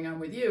anything going on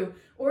with you,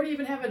 or to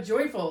even have a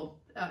joyful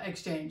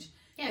exchange.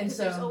 Yeah, and because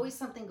so there's always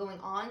something going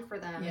on for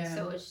them. Yeah.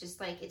 So it's just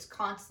like, it's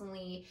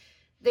constantly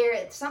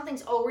there.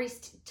 Something's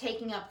always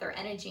taking up their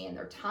energy and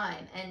their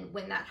time. And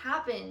when that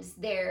happens,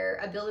 their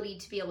ability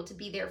to be able to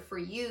be there for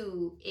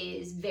you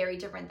is very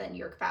different than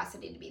your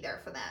capacity to be there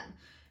for them.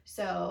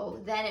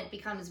 So then it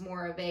becomes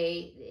more of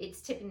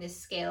it's tipping the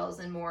scales,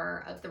 and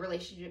more of the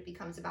relationship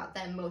becomes about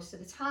them most of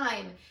the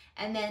time.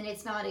 And then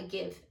it's not a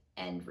give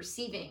and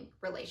receiving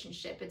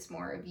relationship. It's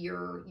more of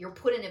you're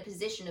put in a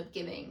position of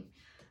giving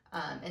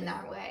in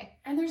that way.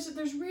 And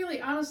there's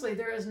really, honestly,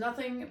 there is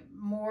nothing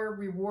more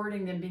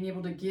rewarding than being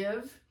able to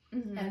give,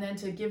 and then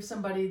to give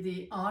somebody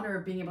the honor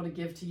of being able to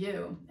give to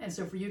you. And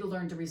so for you to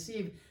learn to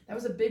receive, that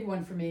was a big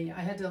one for me.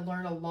 I had to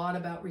learn a lot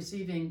about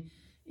receiving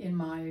in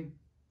my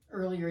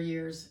earlier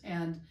years,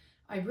 and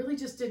I really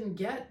just didn't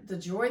get the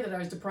joy that I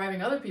was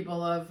depriving other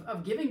people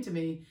of giving to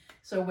me.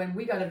 So when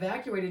we got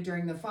evacuated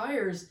during the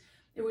fires,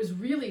 it was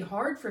really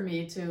hard for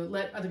me to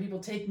let other people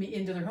take me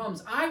into their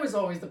homes. I was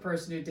always the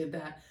person who did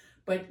that.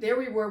 But there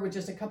we were with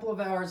just a couple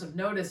of hours of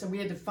notice, and we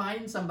had to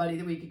find somebody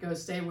that we could go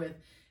stay with.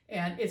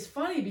 And it's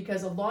funny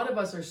because a lot of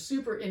us are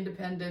super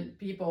independent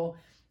people,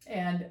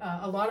 and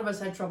a lot of us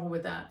had trouble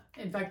with that.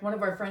 In fact, one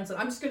of our friends said,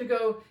 I'm just going to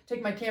go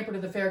take my camper to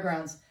the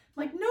fairgrounds.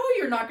 I'm like, no,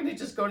 you're not going to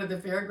just go to the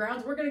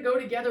fairgrounds. We're going to go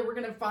together. We're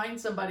going to find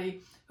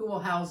somebody who will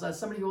house us,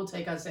 somebody who will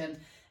take us in.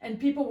 And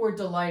people were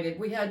delighted.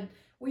 We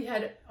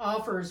had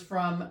offers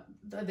from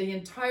the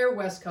entire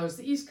West Coast,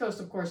 the East Coast,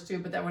 of course, too,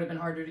 but that would have been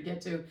harder to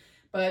get to.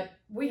 But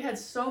we had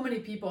so many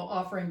people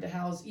offering to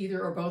house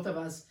either or both of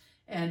us,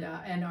 and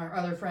our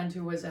other friend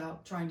who was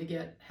out trying to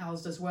get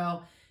housed as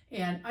well.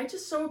 And I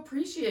just so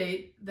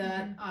appreciate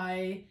that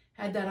I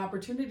had that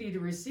opportunity to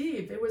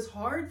receive. It was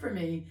hard for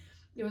me.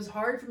 It was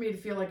hard for me to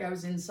feel like I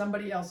was in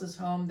somebody else's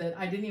home that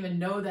I didn't even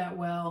know that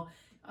well,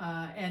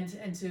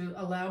 and to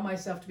allow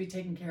myself to be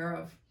taken care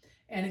of.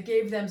 And it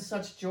gave them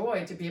such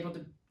joy to be able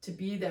to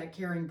be that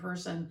caring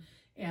person.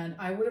 And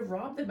I would have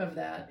robbed them of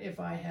that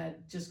if I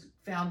had just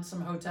found some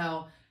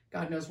hotel.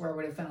 God knows where I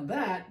would have found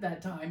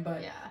that time.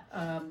 But,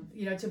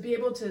 to be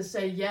able to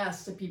say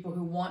yes to people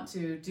who want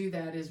to do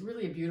that is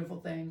really a beautiful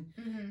thing.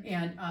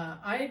 And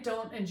I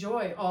don't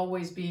enjoy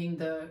always being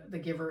the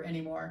giver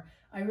anymore.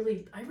 I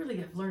really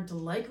have learned to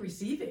like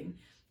receiving.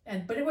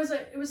 But it was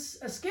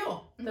a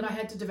skill that I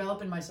had to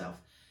develop in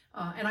myself.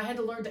 And I had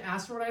to learn to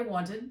ask for what I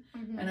wanted.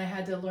 And I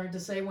had to learn to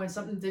say when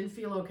something didn't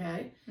feel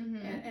okay.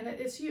 And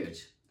it's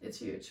huge. It's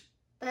huge.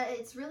 But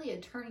it's really a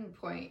turning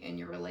point in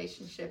your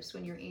relationships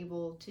when you're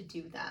able to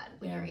do that,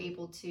 when you're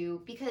able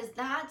to, because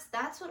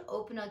that's what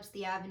opens up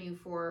the avenue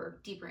for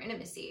deeper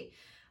intimacy.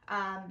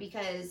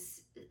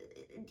 Because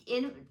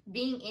in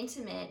being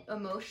intimate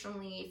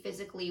emotionally,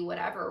 physically,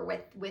 whatever,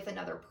 with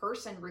another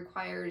person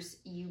requires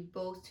you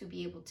both to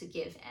be able to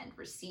give and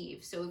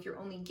receive. So if you're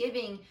only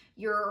giving,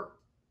 you're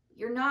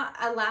not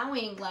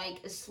allowing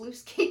like a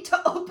sluice gate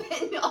to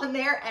open on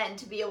their end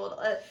to be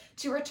able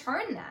to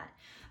return that.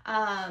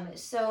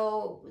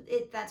 So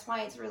that's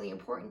why it's really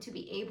important to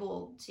be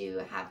able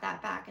to have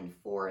that back and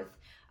forth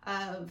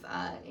of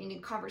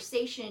in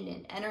conversation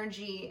and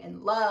energy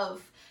and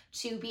love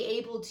to be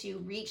able to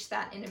reach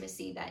that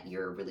intimacy that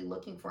you're really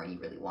looking for and you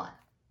really want.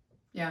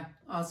 Yeah,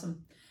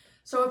 awesome.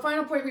 So a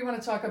final point we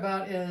want to talk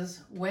about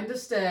is when to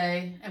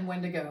stay and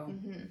when to go.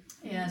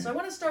 And so I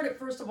want to start it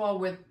first of all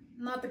with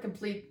not the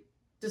complete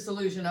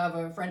dissolution of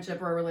a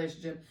friendship or a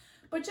relationship,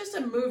 but just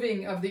a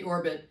moving of the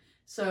orbit.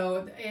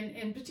 So,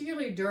 and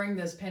particularly during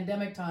this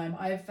pandemic time,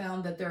 I have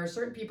found that there are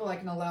certain people I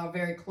can allow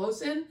very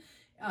close in,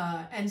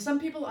 and some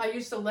people I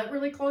used to let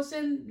really close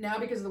in. Now,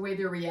 because of the way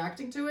they're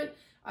reacting to it,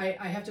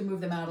 I have to move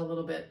them out a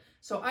little bit.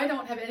 So I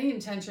don't have any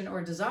intention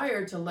or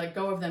desire to let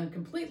go of them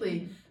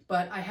completely,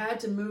 but I had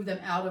to move them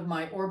out of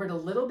my orbit a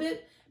little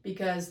bit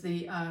because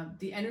the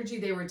energy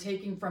they were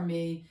taking from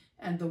me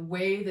and the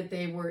way that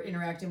they were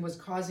interacting was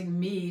causing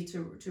me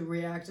to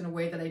react in a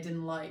way that I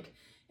didn't like.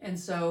 And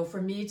so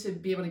for me to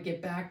be able to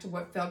get back to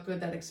what felt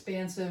good, that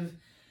expansive,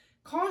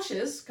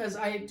 cautious, because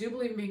I do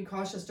believe in being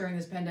cautious during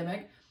this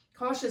pandemic,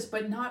 cautious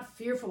but not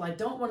fearful. I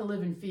don't want to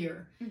live in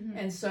fear.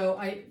 And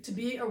so to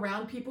be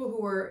around people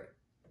who are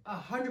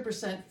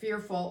 100%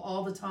 fearful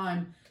all the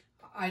time,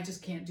 I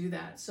just can't do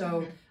that.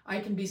 So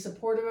I can be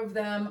supportive of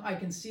them. I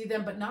can see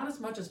them, but not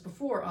as much as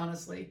before,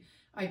 honestly.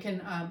 I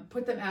can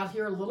put them out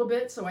here a little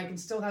bit so I can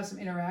still have some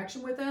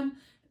interaction with them.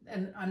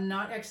 And I'm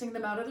not Xing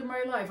them out of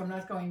my life. I'm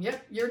not going,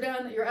 yep, you're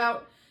done, you're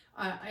out.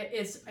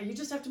 You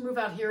just have to move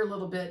out here a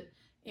little bit.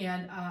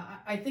 And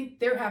I think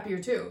they're happier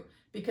too,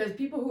 because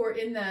people who are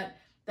in that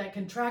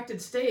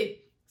contracted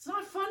state, it's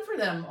not fun for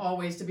them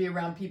always to be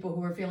around people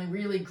who are feeling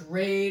really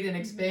great and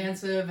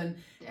expansive. And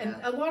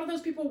a lot of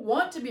those people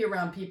want to be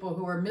around people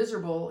who are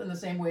miserable in the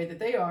same way that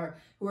they are,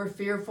 who are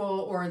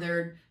fearful or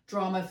they're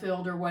drama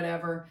filled or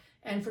whatever.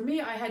 And for me,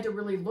 I had to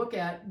really look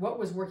at what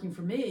was working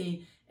for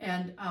me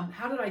and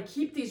how did I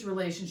keep these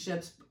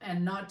relationships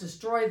and not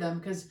destroy them?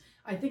 Because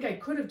I think I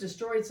could have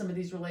destroyed some of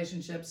these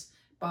relationships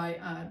by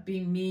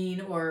being mean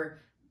or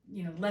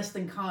less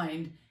than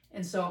kind.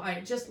 And so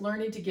I just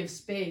learning to give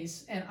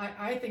space. And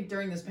I think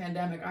during this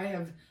pandemic, I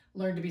have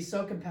learned to be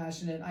so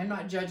compassionate. I'm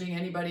not judging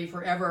anybody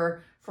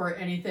forever for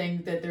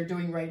anything that they're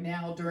doing right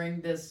now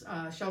during this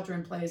shelter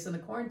in place and the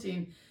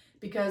quarantine,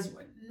 because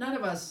none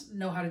of us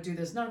know how to do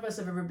this. None of us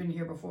have ever been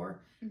here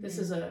before. This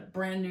is a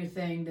brand new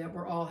thing that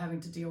we're all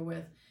having to deal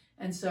with.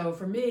 And so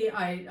for me,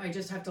 I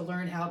just have to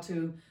learn how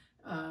to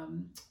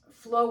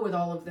flow with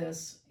all of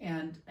this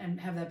and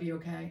have that be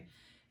okay.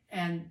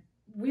 And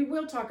we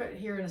will talk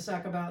here in a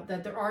sec about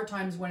that there are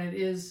times when it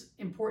is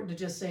important to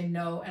just say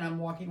no, and I'm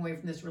walking away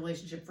from this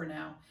relationship for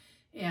now.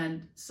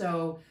 And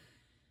so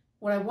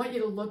what I want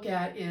you to look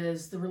at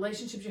is the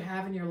relationships you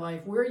have in your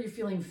life. Where are you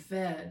feeling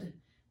fed?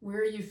 Where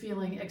are you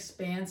feeling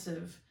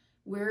expansive?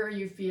 Where are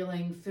you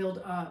feeling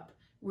filled up?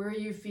 Where are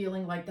you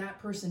feeling like that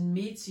person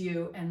meets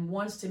you and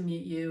wants to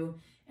meet you?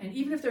 And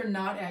even if they're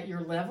not at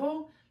your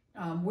level,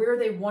 Where are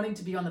they wanting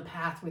to be on the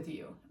path with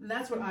you? And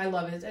that's what I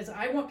love is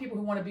I want people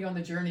who want to be on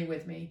the journey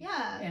with me.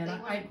 Yeah, and they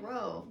want to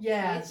grow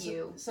with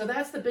you. So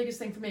that's the biggest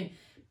thing for me.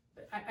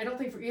 I don't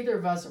think for either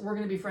of us, we're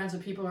going to be friends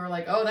with people who are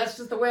like, oh, that's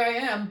just the way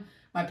I am.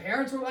 My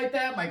parents were like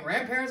that. My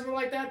grandparents were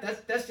like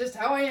that. That's just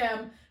how I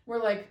am.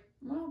 We're like,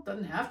 well, it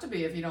doesn't have to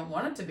be if you don't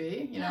want it to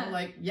be. You know,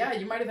 like, yeah,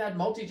 you might have had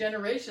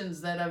multi-generations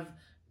that have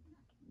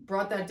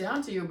brought that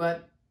down to you,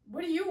 but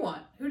what do you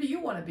want? Who do you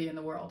want to be in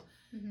the world?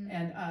 Mm-hmm.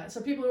 And so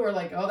people who are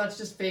like, oh, that's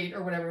just fate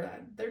or whatever,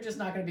 they're just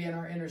not going to be in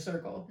our inner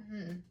circle.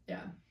 Mm-hmm.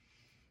 Yeah.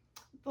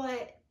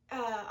 But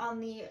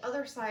on the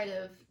other side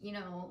of, you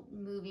know,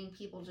 moving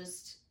people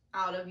just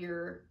out of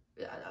your,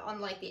 on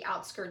like the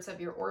outskirts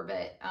of your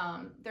orbit,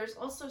 there's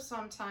also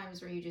some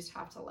times where you just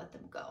have to let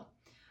them go.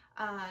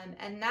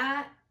 And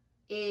that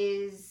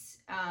is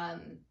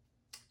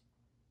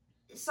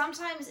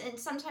sometimes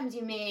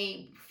you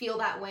may feel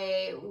that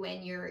way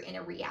when you're in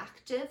a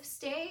reactive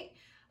state.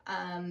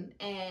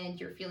 And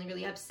you're feeling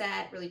really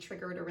upset, really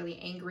triggered, or really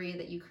angry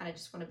that you kind of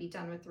just want to be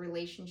done with the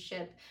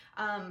relationship.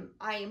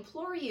 I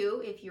implore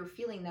you, if you're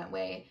feeling that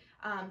way,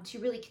 to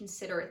really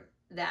consider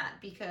that,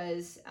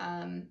 because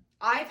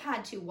I've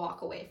had to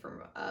walk away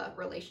from a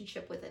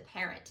relationship with a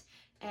parent,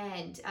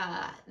 and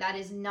that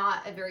is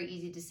not a very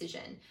easy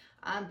decision,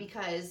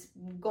 because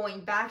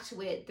going back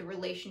to it, the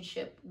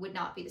relationship would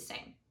not be the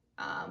same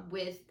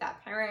with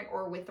that parent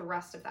or with the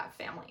rest of that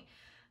family.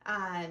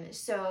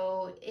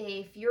 So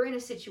if you're in a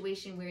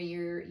situation where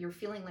you're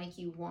feeling like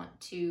you want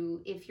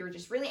to, if you're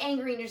just really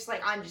angry and you're just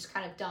like, I'm just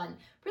kind of done,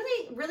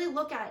 really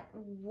look at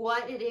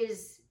what it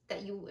is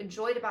that you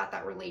enjoyed about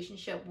that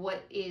relationship,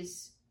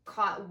 what's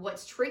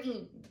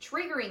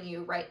triggering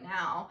you right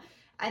now.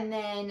 And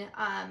then,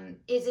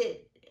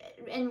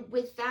 and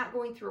with that,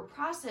 going through a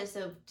process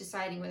of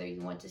deciding whether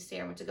you want to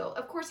stay or want to go,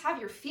 of course, have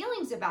your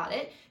feelings about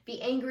it,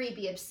 be angry,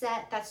 be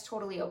upset, that's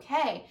totally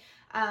okay.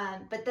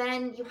 But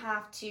then you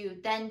have to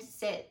then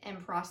sit and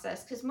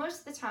process, because most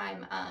of the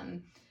time,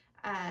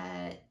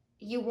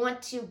 you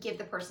want to give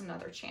the person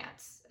another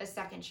chance, a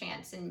second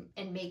chance,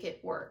 and make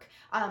it work.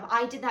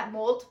 I did that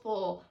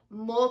multiple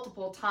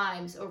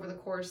times over the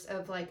course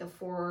of like a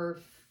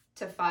 4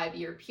 to 5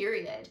 year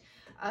period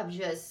of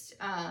just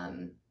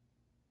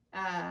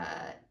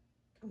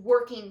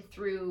working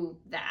through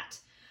that.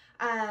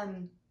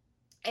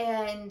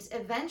 And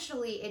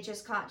eventually it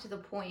just got to the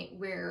point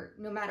where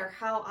no matter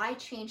how I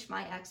changed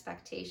my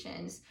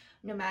expectations,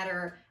 no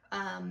matter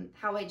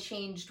how I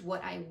changed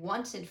what I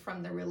wanted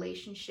from the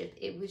relationship,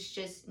 it was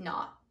just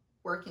not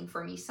working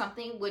for me.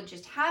 Something would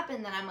just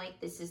happen that I'm like,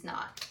 this is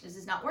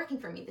not working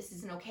for me. This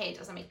isn't okay. It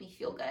doesn't make me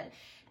feel good.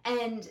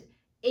 And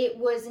it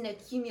was an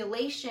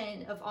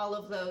accumulation of all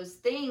of those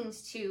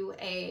things to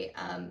a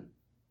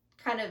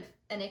kind of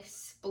an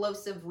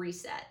explosive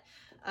reset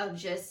of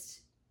just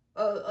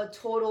a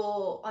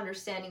total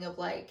understanding of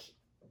like,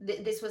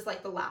 this was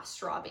like the last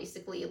straw,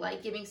 basically,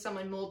 like giving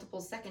someone multiple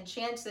second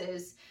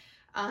chances,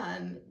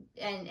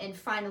 and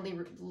finally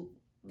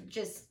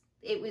just,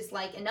 it was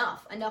like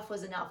enough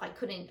was enough. I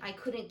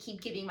couldn't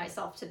keep giving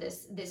myself to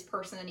this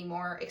person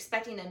anymore,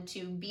 expecting them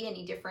to be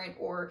any different,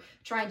 or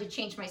trying to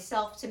change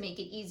myself to make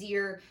it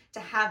easier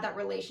to have that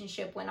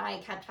relationship when I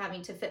kept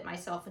having to fit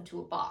myself into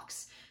a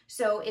box.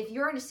 So if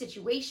you're in a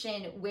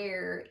situation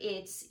where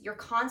you're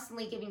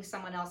constantly giving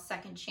someone else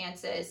second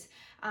chances,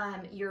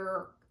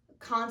 you're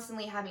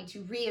constantly having to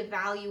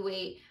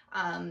reevaluate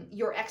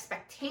your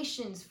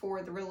expectations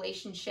for the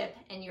relationship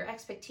and your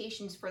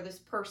expectations for this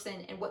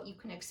person and what you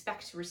can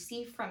expect to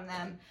receive from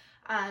them,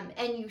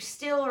 and you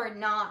still are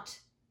not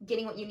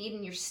getting what you need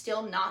and you're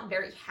still not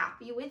very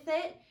happy with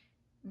it,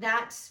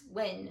 that's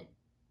when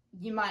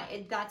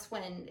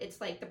it's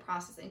like the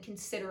process and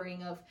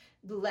considering of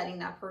letting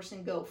that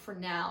person go for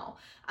now,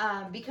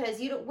 because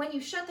when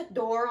you shut the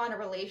door on a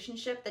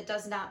relationship, that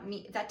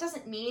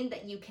doesn't mean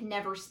that you can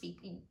never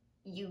speak to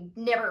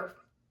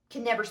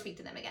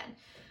them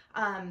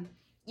again.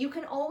 You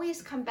can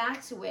always come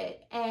back to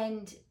it,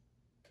 and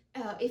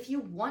if you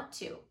want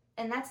to,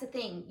 and that's the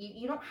thing,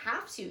 you don't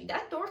have to.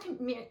 That door can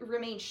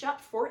remain shut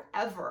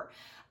forever,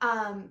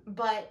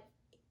 but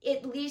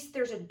at least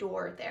there's a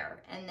door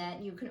there, and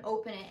then you can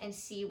open it and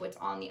see what's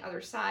on the other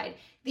side.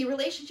 The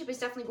relationship is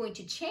definitely going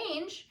to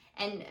change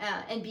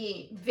and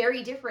be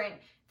very different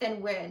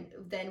than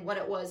what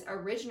it was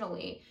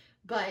originally,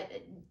 but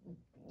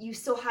you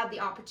still have the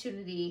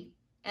opportunity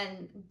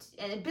and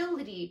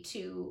ability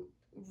to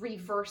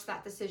reverse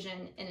that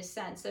decision, in a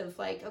sense of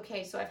like,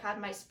 okay, so I've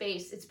had my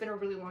space, it's been a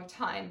really long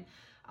time,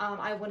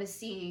 I want to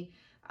see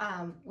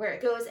where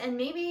it goes, and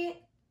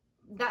maybe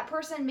that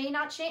person may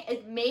not change.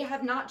 It may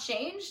have not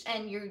changed,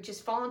 and you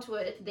just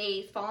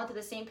they fall into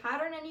the same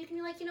pattern, and you can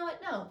be like, you know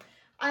what? No,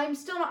 I'm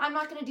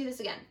not going to do this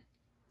again.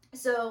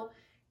 So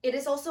it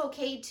is also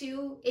okay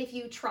to, if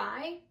you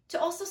try, to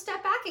also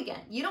step back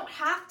again. You don't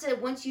have to,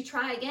 once you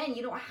try again,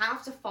 you don't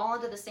have to fall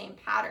into the same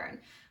pattern.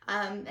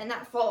 And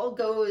that fall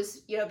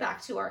goes,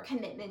 back to our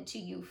commitment to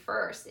you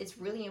first. It's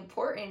really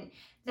important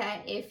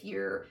that if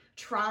you're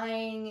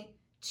trying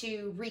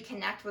to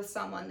reconnect with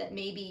someone that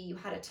maybe you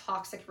had a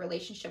toxic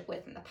relationship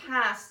with in the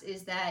past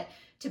is that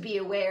to be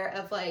aware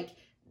of like,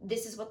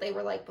 this is what they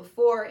were like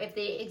before. If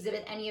they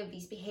exhibit any of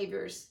these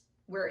behaviors,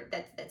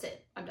 that's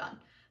it, I'm done.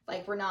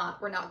 Like we're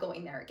not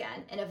going there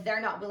again. And if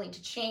they're not willing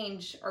to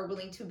change or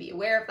willing to be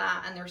aware of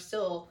that, and they're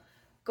still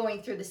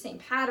going through the same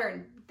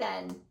pattern,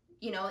 then,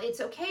 you know,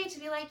 it's okay to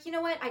be like, you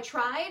know what, I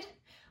tried,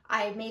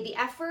 I made the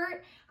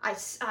effort,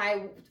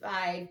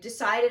 I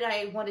decided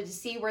I wanted to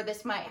see where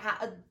this might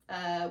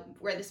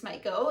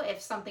go,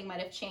 if something might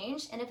have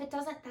changed, and if it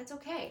doesn't, that's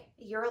okay.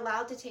 You're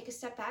allowed to take a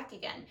step back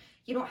again.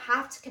 You don't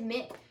have to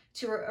commit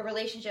to a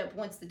relationship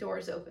once the door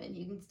is open.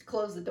 You can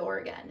close the door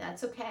again.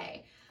 That's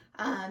okay.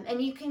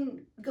 And you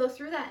can go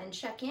through that and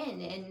check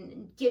in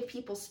and give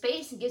people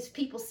space, and give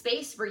people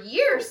space for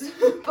years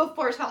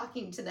before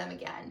talking to them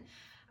again.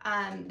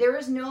 There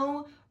is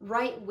no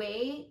right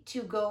way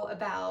to go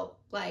about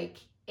like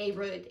a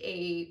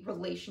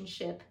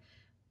relationship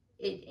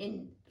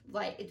there's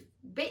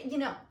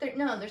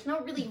no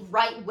really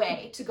right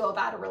way to go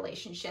about a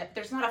relationship.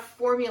 There's not a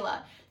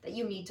formula that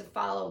you need to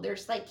follow.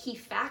 There's like key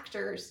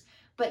factors,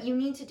 but you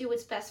need to do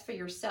what's best for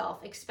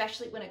yourself,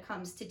 especially when it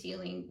comes to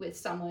dealing with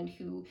someone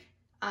who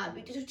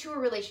to a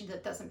relationship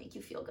that doesn't make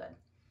you feel good.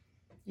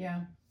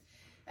 Yeah.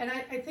 And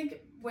I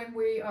think when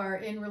we are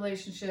in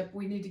relationship,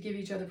 we need to give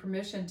each other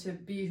permission to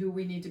be who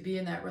we need to be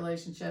in that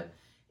relationship.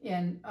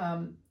 And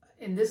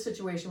in this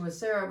situation with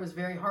Sarah, it was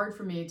very hard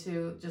for me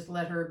to just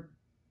let her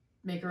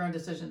make her own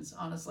decisions,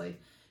 honestly,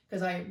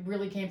 because I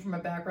really came from a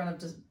background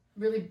of just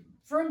really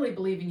firmly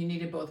believing you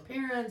needed both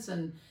parents.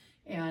 And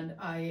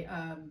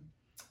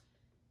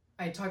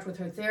I talked with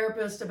her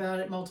therapist about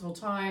it multiple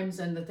times,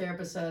 and the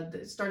therapist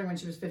said, starting when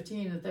she was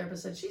 15, the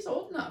therapist said, she's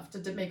old enough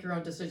to make her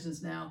own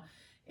decisions now.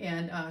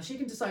 And she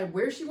can decide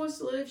where she wants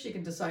to live. She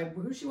can decide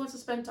who she wants to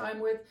spend time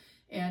with.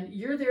 And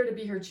you're there to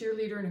be her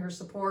cheerleader and her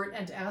support,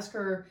 and to ask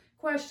her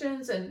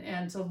questions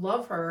and to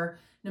love her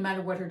no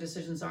matter what her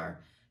decisions are.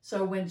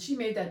 So when she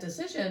made that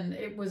decision,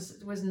 it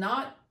was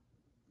not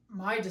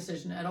my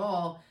decision at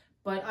all,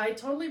 but I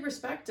totally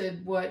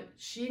respected what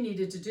she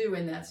needed to do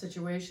in that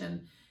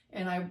situation.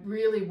 And I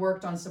really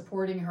worked on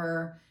supporting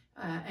her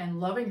and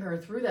loving her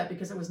through that,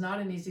 because it was not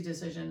an easy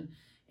decision.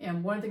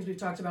 And one of the things we've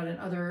talked about in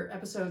other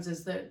episodes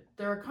is that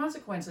there are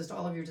consequences to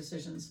all of your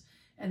decisions.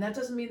 And that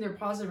doesn't mean they're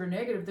positive or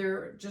negative.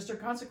 They're just our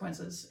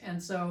consequences.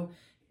 And so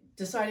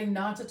deciding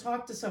not to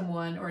talk to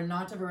someone or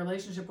not to have a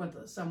relationship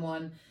with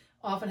someone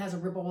often has a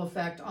ripple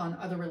effect on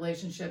other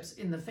relationships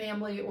in the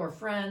family or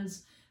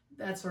friends,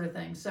 that sort of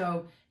thing.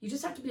 So you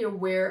just have to be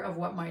aware of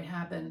what might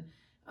happen.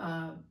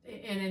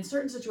 And in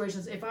certain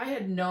situations, if I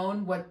had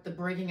known what the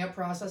breaking up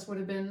process would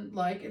have been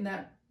like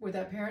with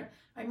that parent,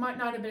 I might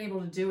not have been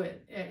able to do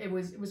it. It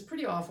was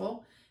pretty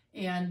awful.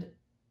 And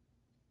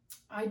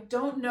I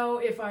don't know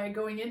if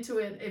going into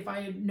it, if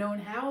I had known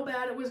how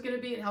bad it was going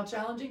to be and how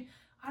challenging,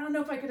 I don't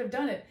know if I could have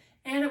done it.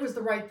 And it was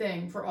the right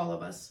thing for all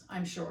of us,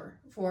 I'm sure.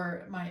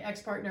 For my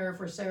ex-partner,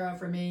 for Sarah,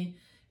 for me,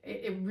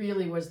 it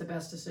really was the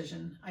best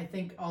decision. I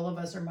think all of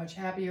us are much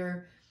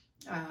happier.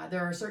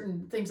 There are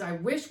certain things I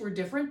wish were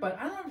different, but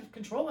I don't have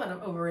control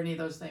over any of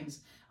those things.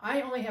 I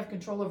only have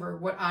control over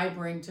what I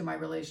bring to my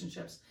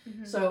relationships.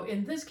 Mm-hmm. So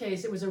in this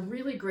case, it was a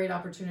really great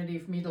opportunity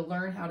for me to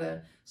learn how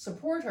to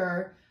support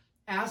her,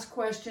 ask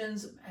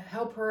questions,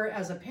 help her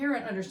as a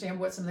parent understand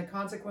what some of the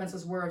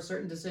consequences were of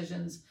certain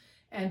decisions,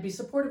 and be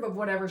supportive of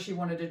whatever she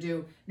wanted to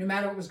do, no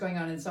matter what was going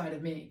on inside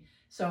of me.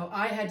 So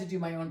I had to do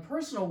my own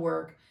personal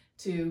work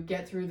to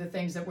get through the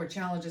things that were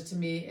challenges to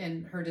me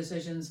in her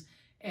decisions.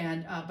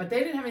 And but they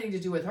didn't have anything to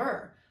do with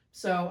her.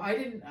 So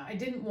I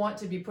didn't want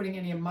to be putting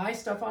any of my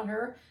stuff on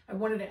her. I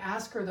wanted to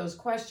ask her those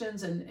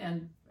questions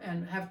and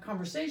have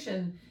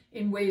conversation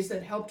in ways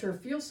that helped her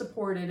feel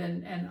supported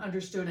and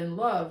understood and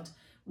loved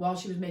while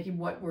she was making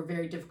what were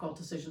very difficult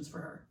decisions for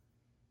her.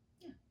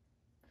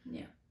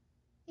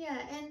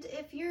 Yeah, and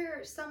if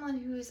you're someone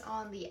who's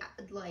on the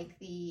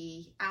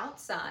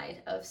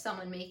outside of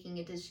someone making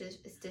a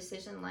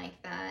decision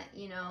like that,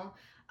 you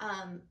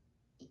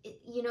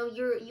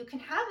can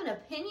have an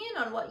opinion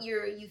on what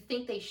you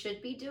think they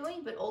should be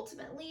doing, but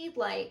ultimately,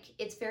 like,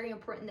 it's very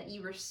important that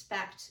you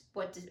respect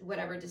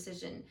whatever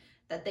decision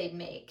that they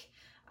make,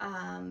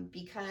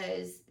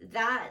 because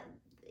that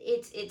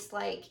it's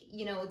like,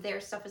 their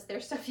stuff is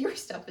their stuff, your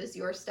stuff is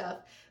your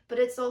stuff, but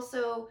it's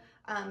also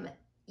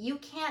you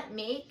can't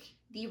make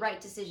the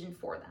right decision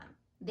for them.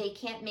 They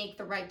can't make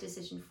the right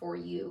decision for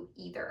you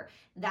either.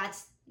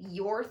 That's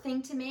your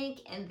thing to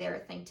make and their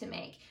thing to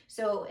make.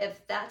 So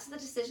if that's the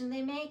decision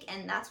they make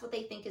and that's what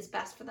they think is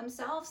best for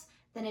themselves,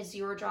 then it's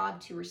your job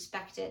to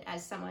respect it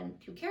as someone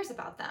who cares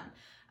about them.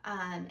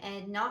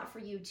 And not for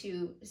you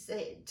to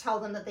tell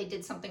them that they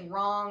did something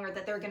wrong or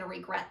that they're going to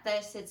regret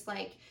this. It's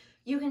like,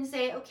 you can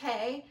say,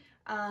 okay,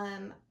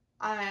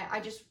 I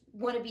just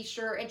want to be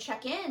sure and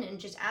check in and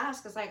just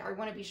ask. It's like, I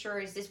want to be sure,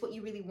 is this what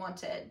you really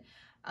wanted?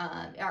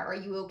 Are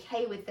you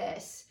okay with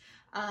this?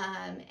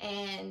 And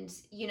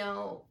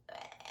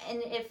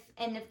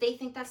if they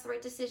think that's the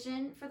right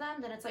decision for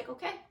them, then it's like,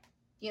 okay,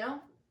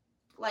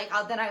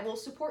 then I will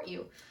support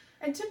you.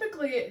 And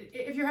typically,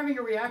 if you're having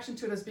a reaction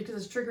to it, it's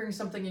because it's triggering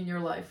something in your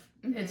life.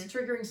 Mm-hmm. It's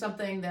triggering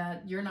something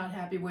that you're not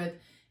happy with.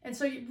 And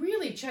so you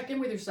really check in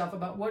with yourself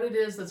about what it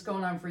is that's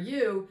going on for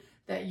you,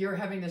 that you're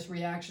having this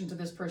reaction to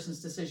this person's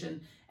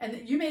decision.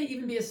 And you may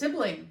even be a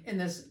sibling in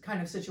this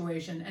kind of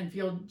situation and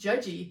feel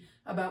judgy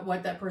about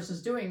what that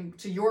person's doing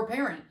to your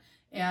parent.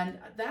 And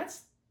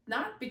that's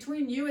not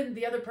between you and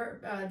the other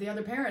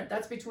parent.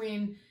 That's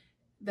between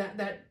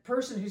that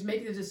person who's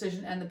making the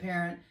decision and the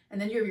parent.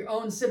 And then you have your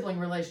own sibling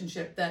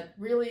relationship that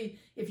really,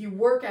 if you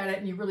work at it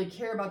and you really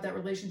care about that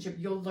relationship,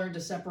 you'll learn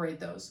to separate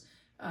those.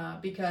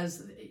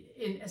 Because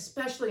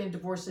especially in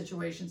divorce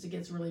situations, it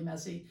gets really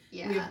messy.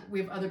 Yeah. We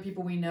have other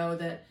people we know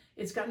that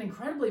it's gotten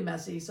incredibly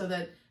messy, so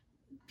that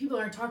people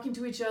aren't talking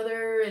to each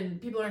other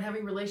and people aren't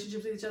having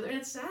relationships with each other, and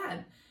it's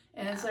sad.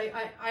 And it's like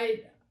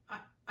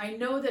I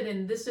know that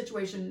in this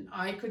situation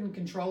I couldn't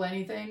control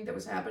anything that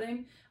was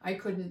happening. I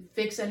couldn't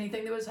fix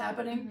anything that was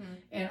happening, Mm-hmm.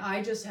 and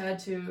I just had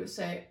to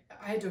say,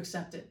 I had to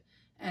accept it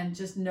and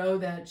just know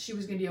that she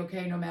was going to be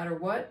okay no matter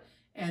what.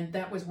 And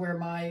that was where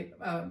my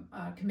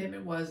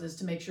commitment is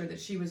to make sure that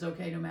she was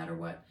okay no matter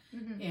what,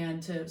 Mm-hmm.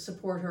 and to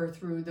support her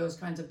through those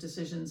kinds of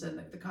decisions and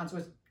the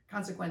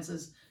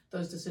consequences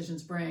those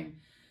decisions bring.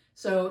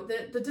 So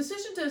the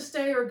decision to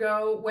stay or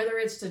go, whether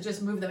it's to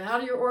just move them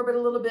out of your orbit a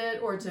little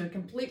bit or to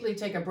completely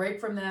take a break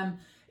from them,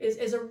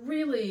 is a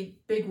really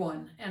big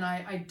one. And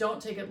I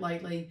don't take it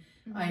lightly.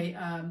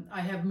 Mm-hmm.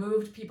 I have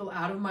moved people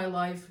out of my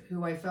life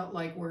who I felt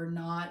like were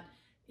not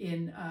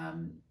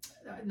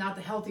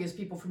the healthiest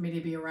people for me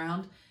to be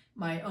around.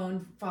 My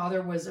own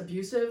father was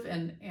abusive,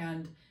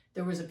 and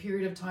there was a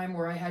period of time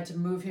where I had to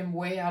move him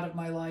way out of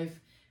my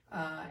life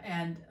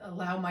and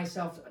allow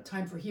myself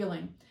time for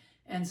healing.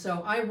 And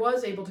so I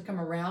was able to come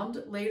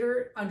around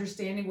later,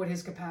 understanding what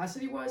his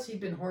capacity was. He'd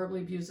been horribly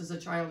abused as a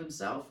child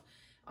himself.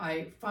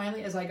 I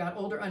finally, as I got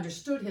older,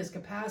 understood his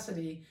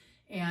capacity,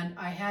 and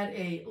I had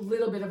a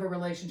little bit of a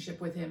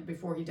relationship with him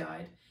before he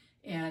died.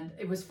 And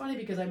it was funny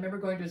because I remember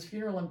going to his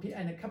funeral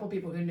and a couple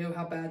people who knew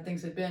how bad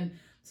things had been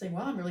saying,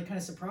 well, I'm really kind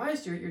of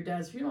surprised you're at your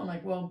dad's funeral. I'm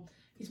like, well,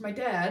 he's my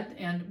dad.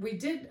 And we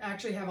did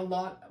actually have a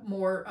lot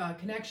more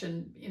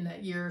connection in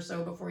that year or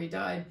so before he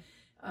died,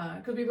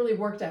 because we really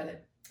worked at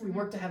it. We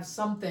worked to have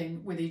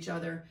something with each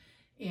other.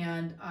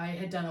 And I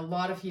had done a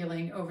lot of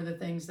healing over the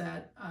things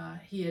that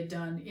he had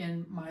done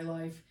in my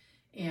life.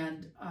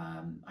 And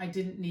I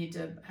didn't need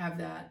to have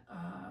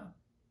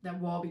that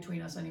wall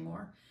between us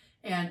anymore.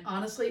 And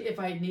honestly, if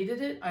I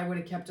needed it, I would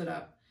have kept it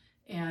up.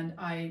 And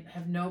I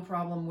have no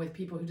problem with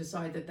people who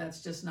decide that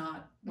that's just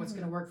not what's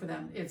going to work for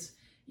them. It's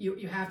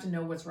you have to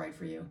know what's right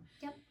for you.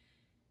 Yep.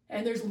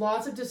 And there's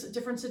lots of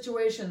different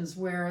situations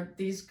where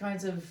these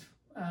kinds of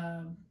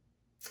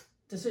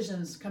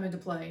decisions come into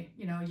play.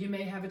 You know, you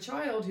may have a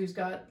child who's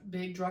got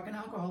big drug and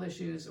alcohol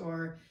issues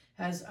or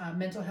has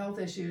mental health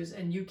issues,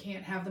 and you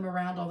can't have them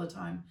around all the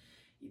time.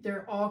 There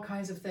are all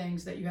kinds of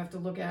things that you have to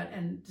look at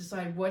and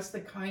decide what's the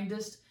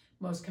kindest,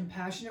 most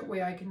compassionate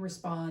way I can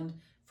respond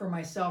for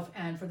myself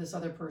and for this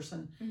other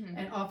person. Mm-hmm.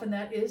 And often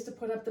that is to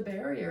put up the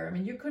barrier. I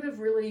mean, you could have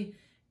really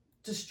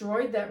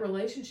destroyed that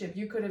relationship.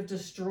 You could have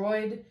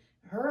destroyed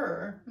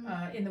her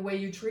in the way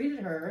you treated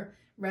her,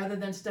 rather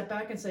than step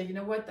back and say, you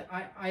know what,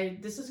 I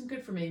this isn't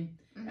good for me,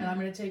 and I'm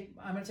going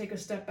to take a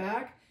step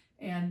back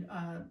and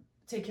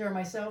take care of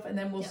myself, and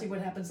then we'll see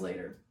what happens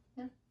later.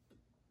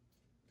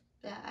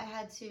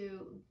 Yeah,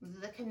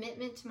 the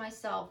commitment to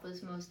myself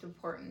was most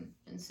important.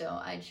 And so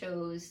I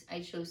chose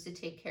to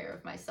take care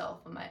of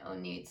myself and my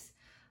own needs.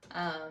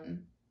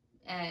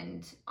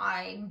 And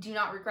I do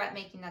not regret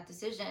making that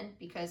decision,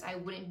 because I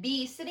wouldn't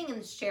be sitting in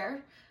this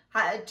chair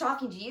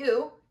talking to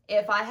you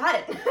if I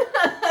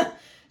hadn't.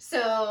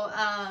 So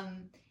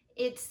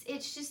it's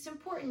just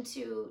important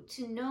to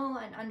know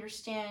and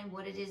understand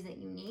what it is that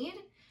you need,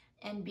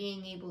 and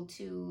being able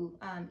to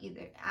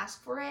either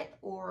ask for it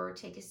or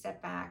take a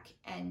step back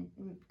and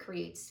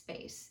create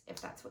space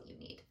if that's what you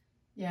need.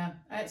 Yeah,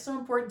 it's so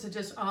important to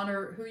just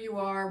honor who you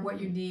are, what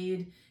you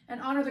need,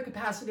 and honor the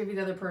capacity of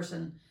the other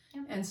person.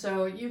 Yeah. And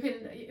so you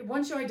can,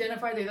 once you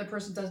identify the other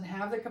person doesn't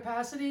have the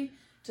capacity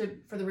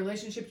for the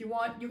relationship you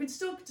want, you can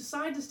still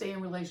decide to stay in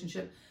a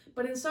relationship.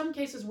 But in some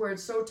cases where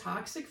it's so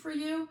toxic for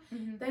you,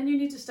 then you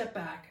need to step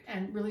back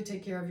and really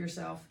take care of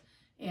yourself.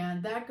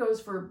 And that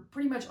goes for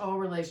pretty much all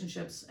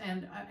relationships.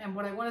 And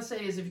what I want to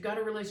say is, if you've got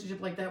a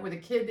relationship like that with a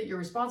kid that you're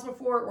responsible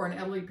for, or an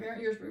elderly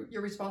parent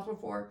you're responsible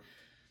for,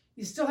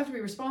 you still have to be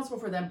responsible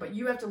for them, but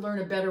you have to learn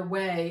a better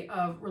way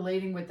of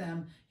relating with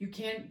them. You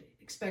can't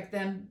expect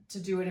them to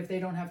do it if they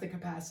don't have the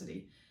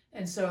capacity.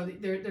 And so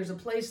there's a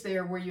place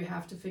there where you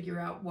have to figure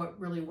out what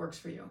really works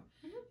for you.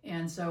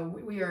 And so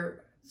we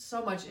are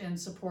so much in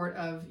support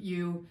of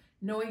you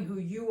knowing who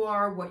you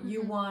are, what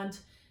you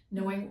want,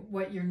 knowing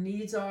what your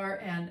needs are,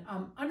 and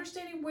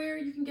understanding where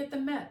you can get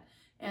them met.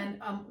 And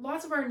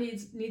lots of our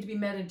needs need to be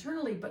met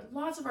internally, but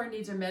lots of our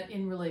needs are met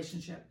in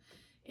relationship.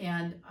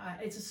 And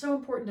it's so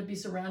important to be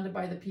surrounded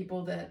by the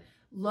people that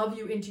love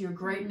you into your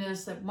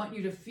greatness, that want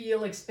you to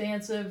feel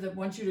expansive, that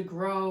want you to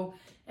grow.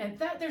 And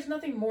that there's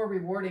nothing more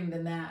rewarding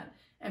than that.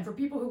 And for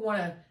people who want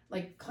to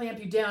like clamp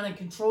you down and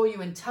control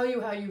you and tell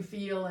you how you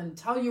feel and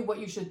tell you what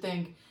you should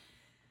think,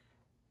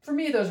 for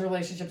me, those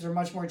relationships are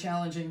much more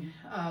challenging.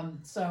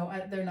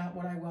 They're not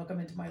what I welcome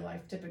into my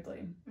life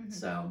typically. Mm-hmm.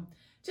 So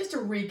just to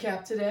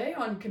recap today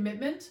on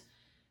commitment,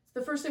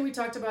 the first thing we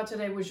talked about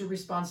today was your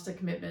response to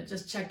commitment.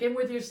 Just check in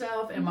with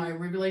yourself. Am I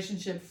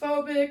relationship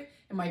phobic?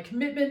 Am I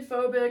commitment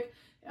phobic?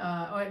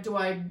 Do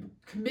I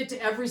commit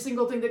to every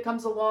single thing that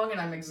comes along and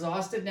I'm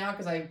exhausted now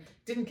because I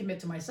didn't commit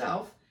to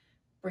myself?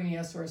 Bringing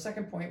us to our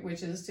second point,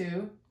 which is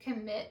to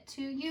commit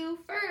to you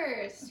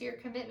first. Your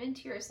commitment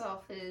to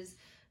yourself is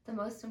the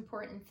most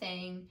important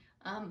thing,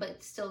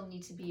 but still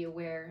need to be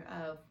aware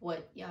of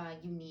what you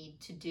need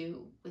to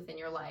do within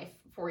your life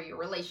for your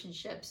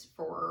relationships,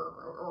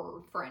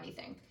 or for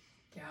anything.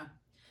 Yeah.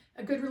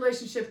 A good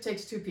relationship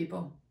takes two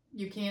people.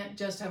 You can't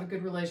just have a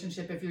good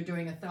relationship if you're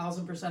doing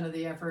 1,000% of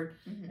the effort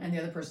and the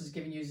other person's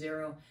giving you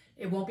 0.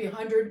 It won't be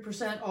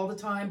 100% all the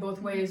time,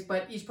 both ways,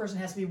 but each person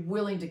has to be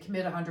willing to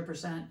commit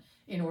 100%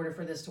 in order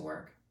for this to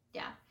work.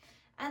 Yeah.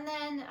 And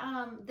then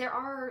there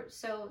are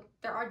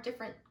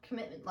different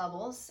commitment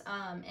levels,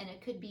 and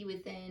it could be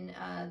within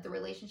the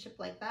relationship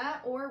like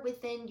that, or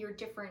within your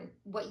different,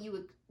 what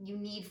you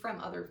need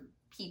from other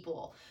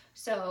people.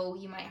 So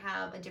you might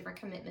have a different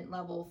commitment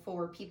level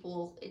for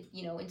people,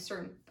 in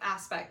certain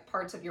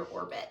parts of your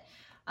orbit,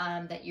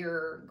 that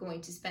you're going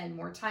to spend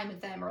more time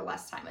with them or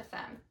less time with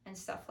them and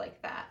stuff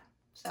like that.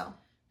 So.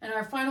 And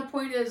our final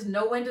point is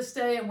know when to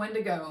stay and when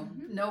to go.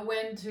 Know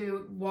when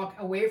to walk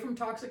away from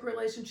toxic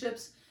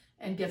relationships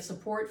and get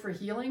support for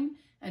healing,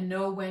 and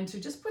know when to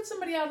just put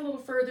somebody out a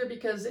little further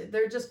because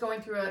they're just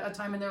going through a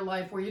time in their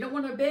life where you don't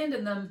want to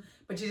abandon them,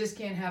 but you just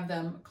can't have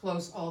them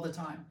close all the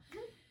time.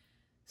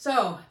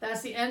 So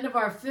that's the end of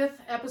our 5th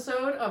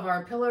episode of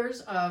our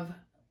pillars of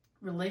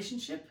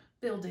relationship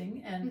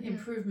building and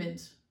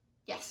improvement.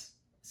 Yes.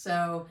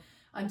 So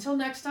until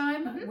next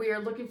time, we are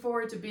looking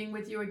forward to being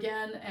with you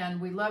again, and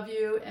we love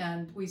you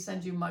and we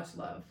send you much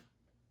love.